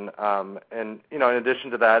 and in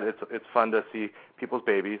addition to that, it's fun to see people's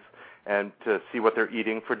babies and to see what they're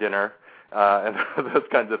eating for dinner and those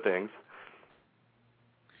kinds of things.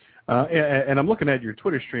 And I'm looking at your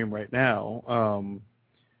Twitter stream right now,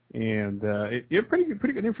 and you have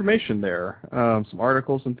pretty good information there. Some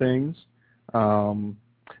articles and things. Do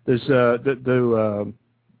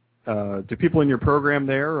people in your program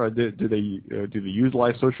there? Do they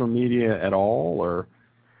utilize social media at all, or?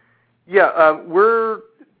 Yeah,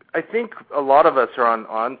 I think a lot of us are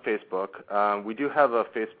on Facebook. We do have a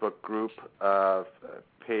Facebook group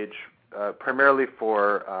page primarily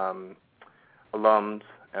for alums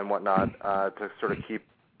and whatnot to sort of keep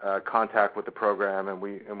contact with the program, and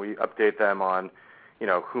we update them on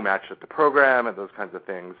who matched at the program and those kinds of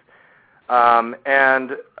things. Again,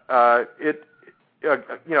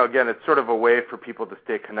 it's sort of a way for people to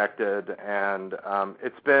stay connected, and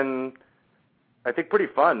it's been, I think, pretty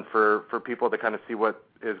fun for people to kind of see what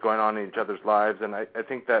is going on in each other's lives, and I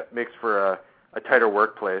think that makes for a tighter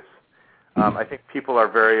workplace. I think people are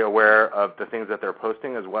very aware of the things that they're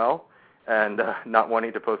posting as well, and not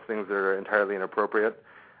wanting to post things that are entirely inappropriate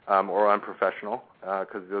or unprofessional,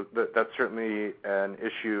 because that's certainly an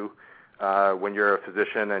issue when you're a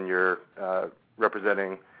physician and you're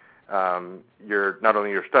representing not only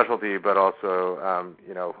your specialty but also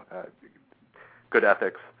good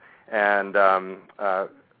ethics, and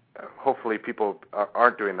hopefully people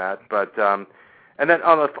aren't doing that. But and then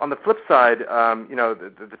on the flip side,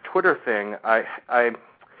 the Twitter thing,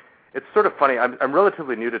 it's sort of funny. I'm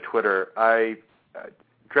relatively new to Twitter. I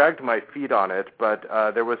dragged my feet on it, but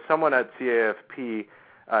there was someone at CAFP,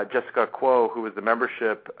 Jessica Kuo, who was the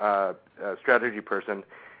membership strategy person.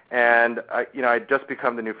 And I'd just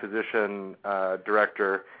become the new physician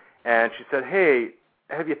director, and she said, "Hey,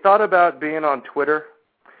 have you thought about being on Twitter?"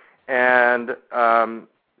 And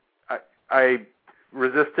I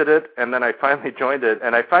resisted it, and then I finally joined it,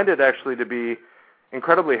 and I find it actually to be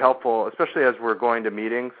incredibly helpful, especially as we're going to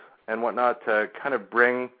meetings and whatnot, to kind of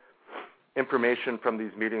bring information from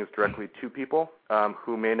these meetings directly to people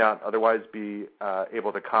who may not otherwise be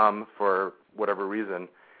able to come for whatever reason.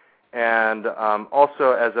 And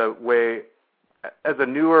also as a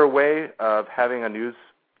newer way of having a news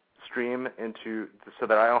stream so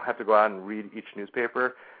that I don't have to go out and read each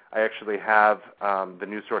newspaper. I actually have the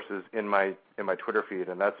news sources in my Twitter feed,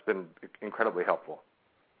 and that's been incredibly helpful.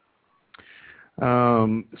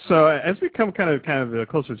 So as we come kind of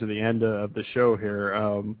closer to the end of the show here,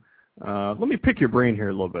 let me pick your brain here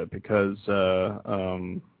a little bit, because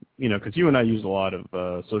because you and I use a lot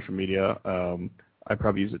of social media. I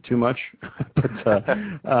probably use it too much,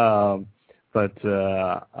 but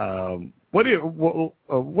what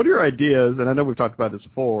are your ideas? And I know we've talked about this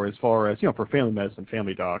before, as far as for family medicine,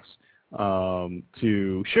 family docs,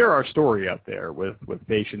 to share our story out there with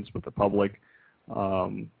patients, with the public,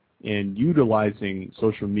 and utilizing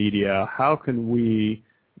social media. How can we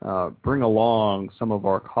bring along some of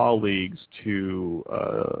our colleagues to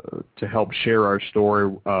help share our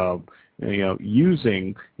story?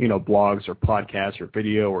 Using blogs or podcasts or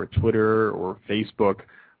video or Twitter or Facebook,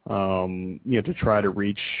 to try to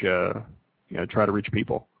reach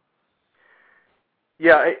people.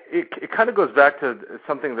 Yeah, it kind of goes back to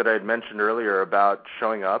something that I had mentioned earlier about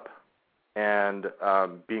showing up and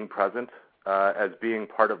being present as being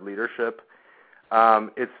part of leadership.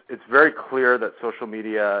 It's very clear that social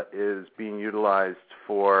media is being utilized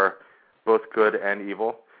for both good and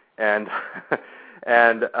evil, and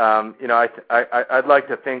I'd like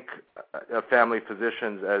to think of family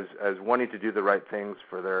physicians as wanting to do the right things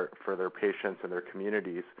for their patients and their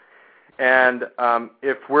communities. And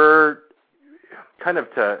if we're kind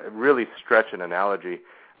of, to really stretch an analogy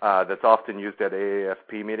that's often used at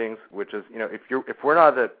AAFP meetings, which is if we're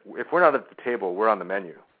not at the table, we're on the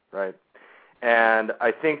menu, right? And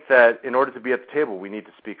I think that in order to be at the table, we need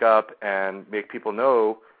to speak up and make people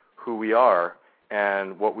know who we are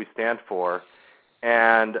and what we stand for.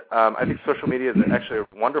 And I think social media is actually a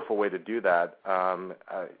wonderful way to do that. I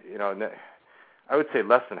would say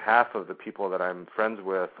less than half of the people that I'm friends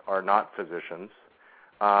with are not physicians.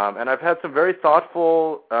 And I've had some very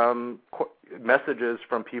thoughtful messages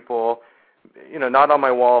from people, not on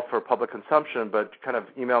my wall for public consumption, but kind of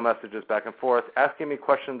email messages back and forth, asking me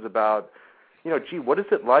questions about, what is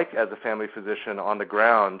it like as a family physician on the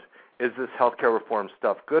ground? Is this healthcare reform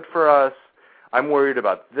stuff good for us? I'm worried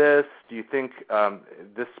about this. Do you think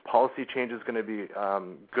this policy change is going to be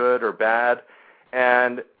good or bad?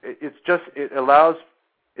 And it's a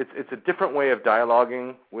different way of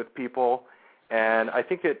dialoguing with people, and I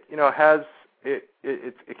think it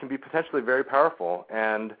can be potentially very powerful.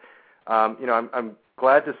 And I'm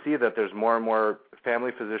glad to see that there's more and more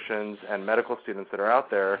family physicians and medical students that are out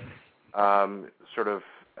there sort of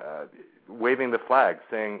waving the flag,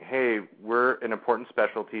 saying, hey, we're an important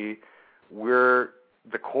specialty. We're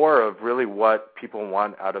the core of really what people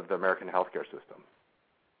want out of the American healthcare system.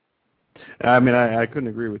 I mean, I couldn't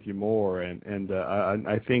agree with you more, and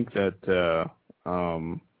I think that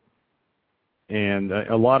and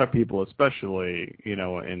a lot of people, especially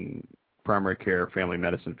in primary care, family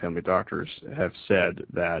medicine, family doctors, have said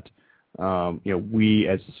that we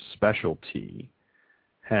as a specialty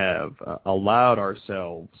have allowed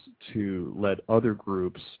ourselves to let other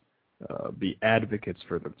groups be advocates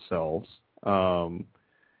for themselves,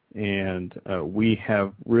 and we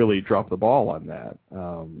have really dropped the ball on that.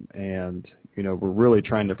 And we're really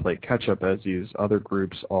trying to play catch up as these other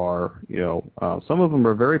groups are. Some of them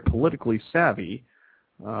are very politically savvy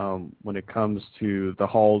when it comes to the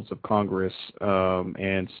halls of Congress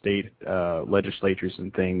and state legislatures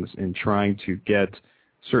and things, in trying to get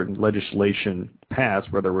certain legislation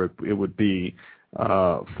passed, whether it would be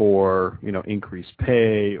for increased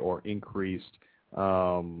pay or increased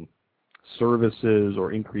services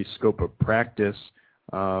or increased scope of practice,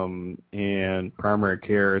 and primary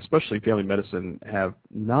care, especially family medicine, have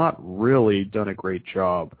not really done a great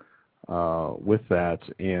job with that,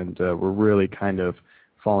 and we're really kind of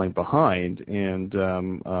falling behind. And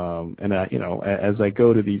as I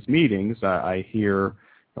go to these meetings, I hear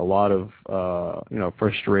a lot of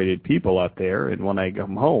frustrated people out there, and when I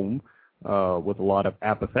come home with a lot of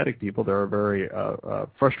apathetic people, there are very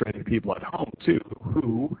frustrated people at home too,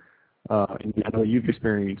 who and I know you've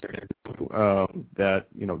experienced that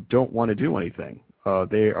don't want to do anything.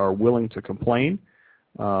 They are willing to complain,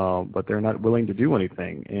 but they're not willing to do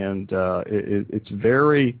anything, and it's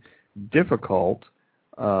very difficult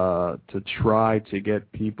to try to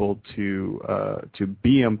get people to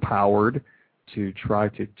be empowered, to try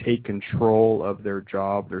to take control of their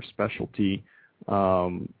job, their specialty.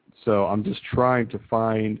 So I'm just trying to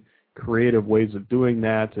find creative ways of doing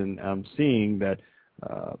that, and I'm seeing that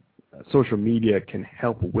social media can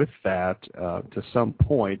help with that to some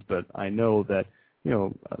point, but I know that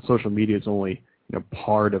social media is only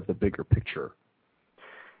part of the bigger picture.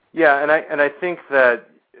 Yeah, and I think that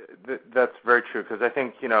that's very true, because I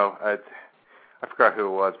think I forgot who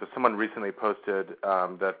it was, but someone recently posted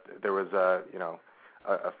that there was a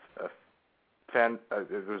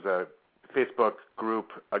Facebook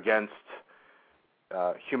group against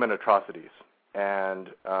human atrocities, and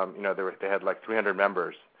they had like 300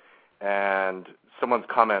 members, and someone's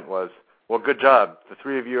comment was, "Well, good job. The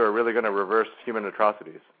three of you are really going to reverse human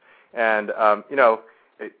atrocities." And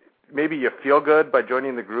maybe you feel good by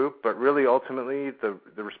joining the group, but really ultimately the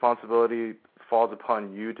responsibility falls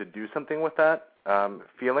upon you to do something with that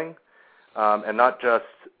feeling, and not just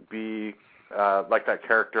be like that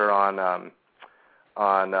character on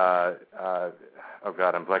oh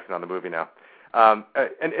God, I'm blanking on the movie now.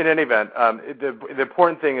 In any event, the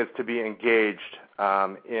important thing is to be engaged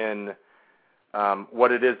in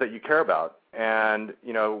what it is that you care about, and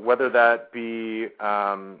whether that be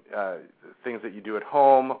things that you do at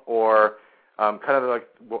home, or kind of like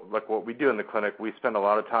what we do in the clinic. We spend a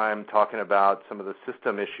lot of time talking about some of the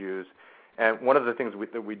system issues, and one of the things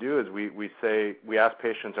that we do is we ask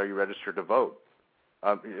patients, "Are you registered to vote?"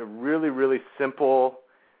 A really, really simple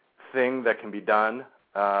thing that can be done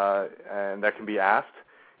and that can be asked.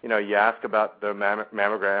 You ask about the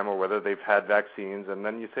mammogram or whether they've had vaccines, and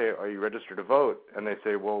then you say, "Are you registered to vote?" And they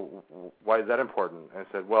say, "Well, why is that important?" And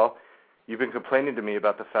I said, "Well, you've been complaining to me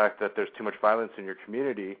about the fact that there's too much violence in your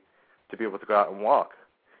community to be able to go out and walk.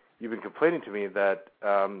 You've been complaining to me that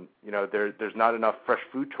there's not enough fresh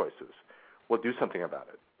food choices. Well, do something about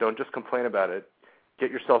it. Don't just complain about it. Get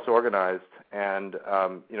yourselves organized, and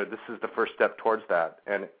this is the first step towards that."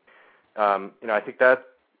 And I think that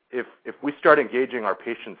if we start engaging our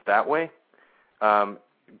patients that way,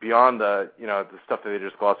 beyond the stuff that they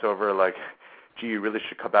just gloss over, like, "Gee, you really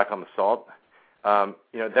should cut back on the salt,"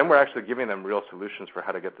 then we're actually giving them real solutions for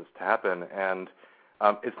how to get this to happen. And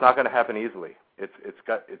it's not going to happen easily.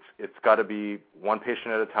 It's got to be one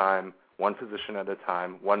patient at a time, one physician at a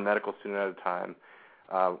time, one medical student at a time,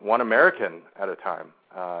 one American at a time,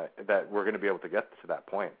 that we're going to be able to get to that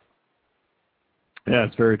point. Yeah,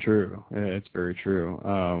 it's very true. It's very true.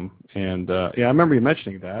 And I remember you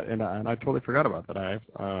mentioning that, and I totally forgot about that. I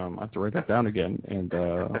have to write that down again and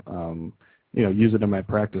use it in my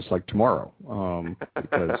practice like tomorrow,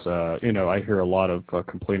 because I hear a lot of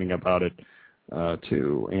complaining about it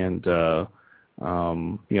too. And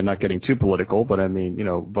not getting too political, but I mean,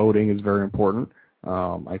 voting is very important.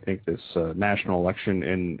 I think this national election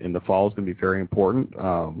in the fall is going to be very important.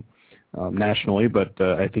 nationally, but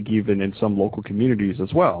I think even in some local communities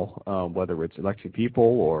as well, whether it's electing people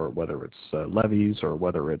or whether it's levies or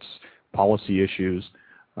whether it's policy issues.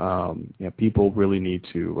 People really need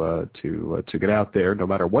to get out there, no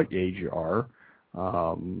matter what age you are.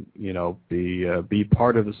 Be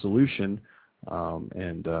part of the solution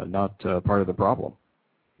and not part of the problem.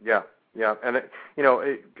 Yeah, and it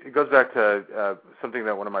goes back to something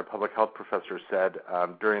that one of my public health professors said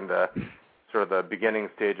during the sort of the beginning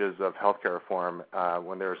stages of healthcare reform,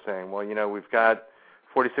 when they were saying, well, we've got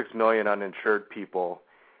 46 million uninsured people.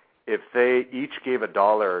 If they each gave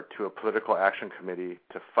 $1 to a political action committee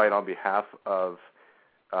to fight on behalf of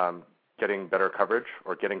getting better coverage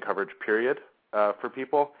or getting coverage, period, for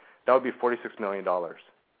people, that would be $46 million.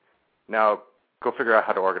 Now, go figure out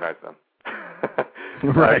how to organize them.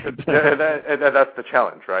 Right. And that's the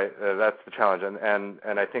challenge, right? That's the challenge.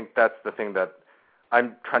 And I think that's the thing that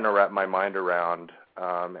I'm trying to wrap my mind around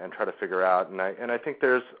and try to figure out. And I think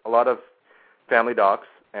there's a lot of family docs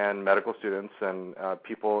and medical students and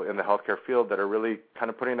people in the healthcare field that are really kind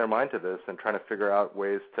of putting their mind to this and trying to figure out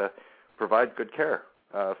ways to provide good care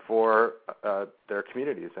for their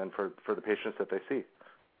communities and for the patients that they see.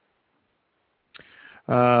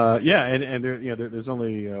 And there's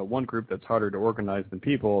only one group that's harder to organize than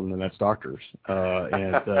people, and that's doctors.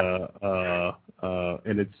 And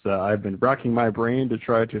it's I've been racking my brain to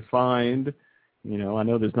try to find. I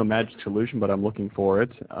know there's no magic solution, but I'm looking for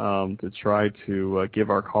it to try to give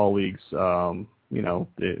our colleagues, the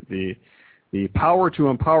power to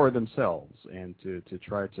empower themselves and to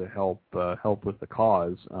try to help with the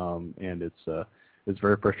cause. And it's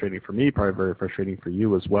very frustrating for me, probably very frustrating for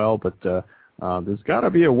you as well. But there's got to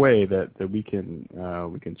be a way that we can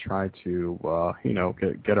try to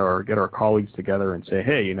get our colleagues together and say,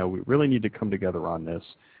 hey, we really need to come together on this.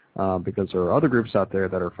 Because there are other groups out there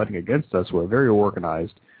that are fighting against us who are very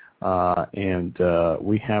organized, and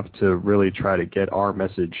we have to really try to get our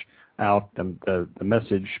message out, the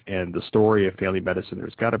message and the story of family medicine.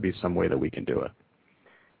 There's got to be some way that we can do it.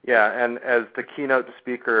 Yeah, and as the keynote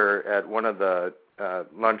speaker at one of the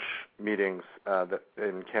lunch meetings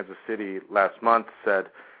in Kansas City last month said,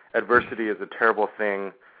 adversity is a terrible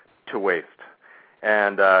thing to waste.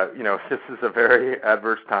 And, this is a very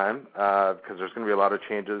adverse time because there's going to be a lot of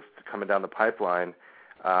changes coming down the pipeline.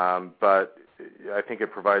 But I think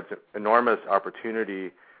it provides enormous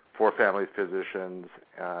opportunity for family physicians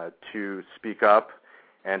to speak up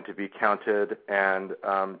and to be counted and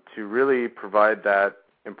to really provide that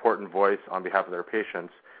important voice on behalf of their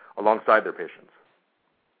patients alongside their patients.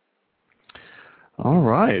 All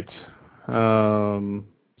right.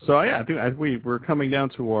 So I think we're coming down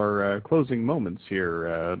to our closing moments here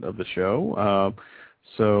of the show.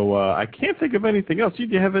 So I can't think of anything else. Do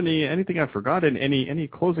you have anything I forgot? And any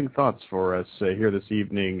closing thoughts for us here this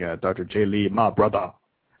evening, Dr. Jay Lee, my brother?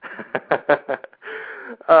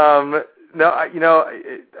 No,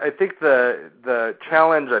 I think the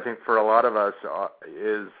challenge for a lot of us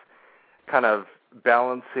is kind of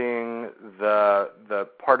balancing the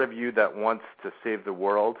part of you that wants to save the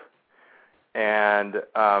world and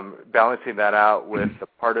balancing that out with the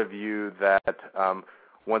part of you that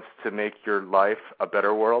wants to make your life a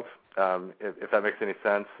better world, if that makes any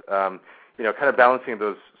sense. Kind of balancing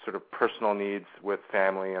those sort of personal needs with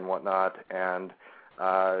family and whatnot, and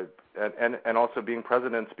also being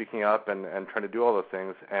present and speaking up and trying to do all those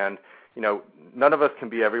things. And, none of us can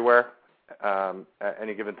be everywhere at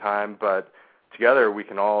any given time, but together we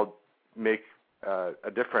can all make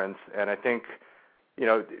a difference. And I think,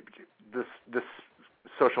 this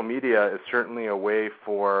social media is certainly a way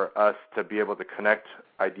for us to be able to connect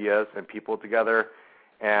ideas and people together,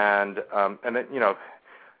 and then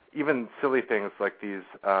even silly things like these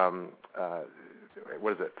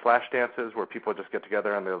flash dances where people just get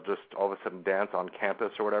together and they'll just all of a sudden dance on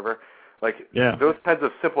campus or whatever. Those kinds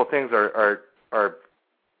of simple things are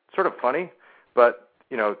sort of funny, but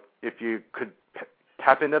if you could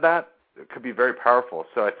tap into that, it could be very powerful.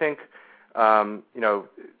 So I think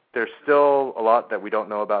there's still a lot that we don't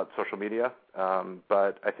know about social media,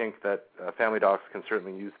 but I think that family docs can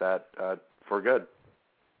certainly use that for good.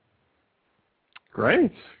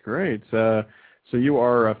 Great. So you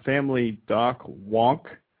are a family doc wonk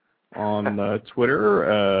on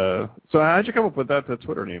Twitter. So how'd you come up with that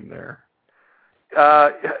Twitter name there?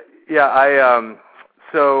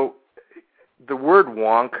 So the word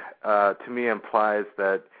wonk to me implies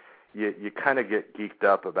that you kind of get geeked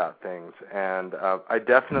up about things, and I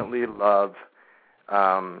definitely love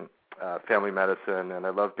family medicine, and I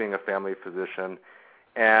love being a family physician,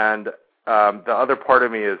 and the other part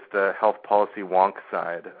of me is the health policy wonk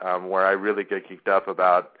side, where I really get geeked up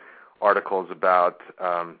about articles about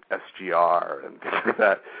SGR and things like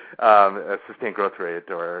that, sustained growth rate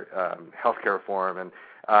or healthcare reform, and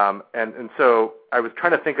so I was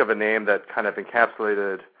trying to think of a name that kind of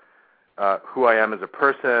encapsulated who I am as a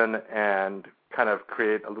person and kind of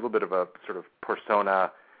create a little bit of a sort of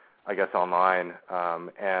persona, I guess, online,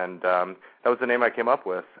 and that was the name I came up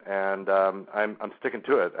with, and I'm sticking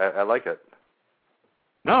to it. I like it.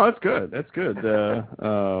 No, that's good. That's good.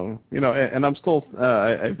 And I'm still.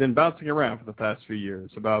 I've been bouncing around for the past few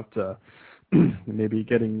years about maybe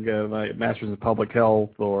getting my master's in public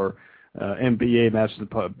health or MBA, master's in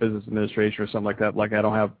business administration, or something like that. Like I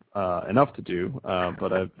don't have enough to do,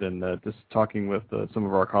 but I've been just talking with some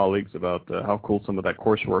of our colleagues about how cool some of that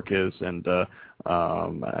coursework is, and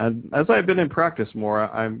as I've been in practice more,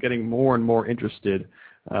 I'm getting more and more interested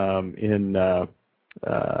in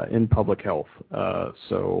public health.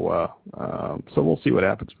 So we'll see what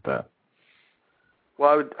happens with that.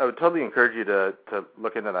 Well, I would totally encourage you to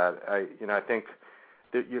look into that. I think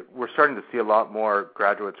that we're starting to see a lot more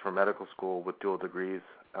graduates from medical school with dual degrees,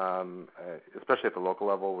 especially at the local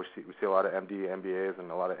level. We see a lot of MD, MBAs,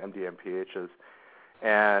 and a lot of MD, MPHs.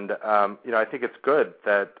 And I think it's good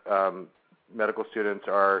that medical students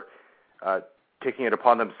are taking it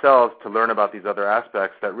upon themselves to learn about these other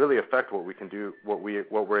aspects that really affect what we can do, what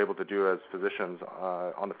we're able to do as physicians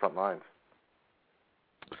on the front lines.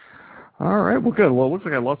 All right, well, good. Well, it looks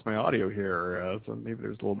like I lost my audio here, so maybe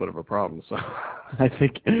there's a little bit of a problem. So I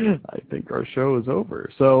think our show is over.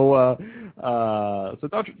 So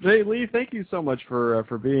Dr. Jay Lee, thank you so much for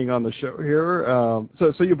being on the show here.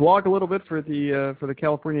 So you blog a little bit for the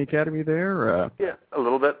California Academy there? Yeah, a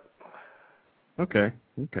little bit. Okay.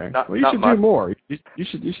 Well, you should do more. You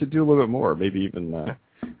should do a little bit more. Maybe even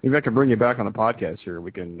maybe I can bring you back on the podcast here.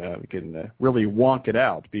 We can really wonk it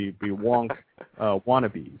out. Be wonk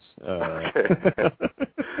wannabes.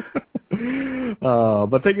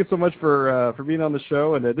 But thank you so much for being on the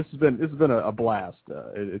show, and this has been a blast.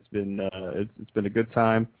 It's been a good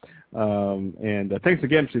time, and thanks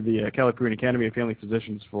again to the California Academy of Family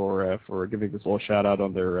Physicians for giving this little shout out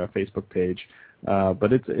on their Facebook page.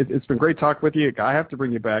 But it's been great talking with you. I have to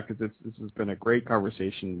bring you back because this has been a great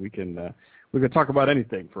conversation. We can talk about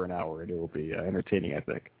anything for an hour, and it will be entertaining, I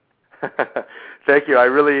think. Thank you. I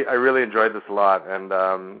really enjoyed this a lot, and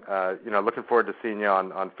looking forward to seeing you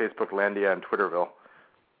on Facebook Landia and Twitterville.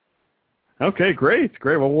 Okay, great.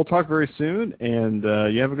 Well, we'll talk very soon, and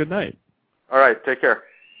you have a good night. All right, take care.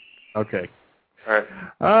 Okay. All right.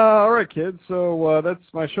 All right, kids. So that's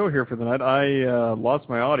my show here for the night. I lost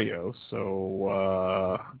my audio,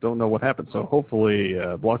 so don't know what happened. So hopefully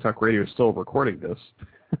Blog Talk Radio is still recording this.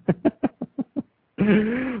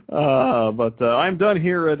 But I'm done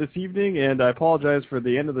here this evening, and I apologize for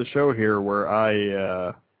the end of the show here where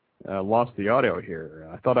I lost the audio here.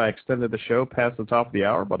 I thought I extended the show past the top of the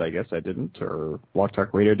hour, but I guess I didn't, or Blog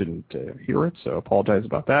Talk Radio didn't hear it, so I apologize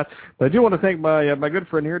about that. But I do want to thank my good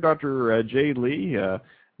friend here, Dr. Jay Lee,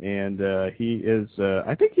 and he is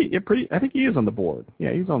I think he is on the board.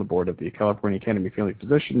 Yeah, he's on the board of the California Academy of Family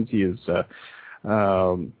Physicians. He is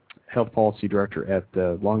Health Policy Director at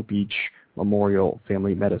Long Beach Memorial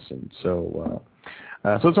Family Medicine. So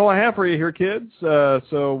that's all I have for you here, kids.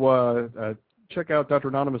 Check out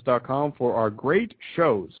dranonymous.com for our great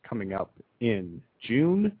shows coming up in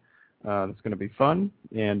June. It's going to be fun.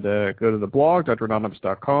 And go to the blog,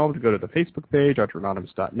 dranonymous.com, to go to the Facebook page,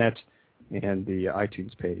 dranonymous.net, and the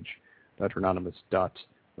iTunes page,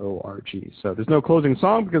 dranonymous.org. So there's no closing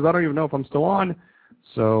song because I don't even know if I'm still on.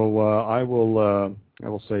 So I will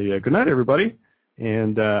say good night, everybody,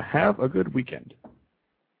 and have a good weekend.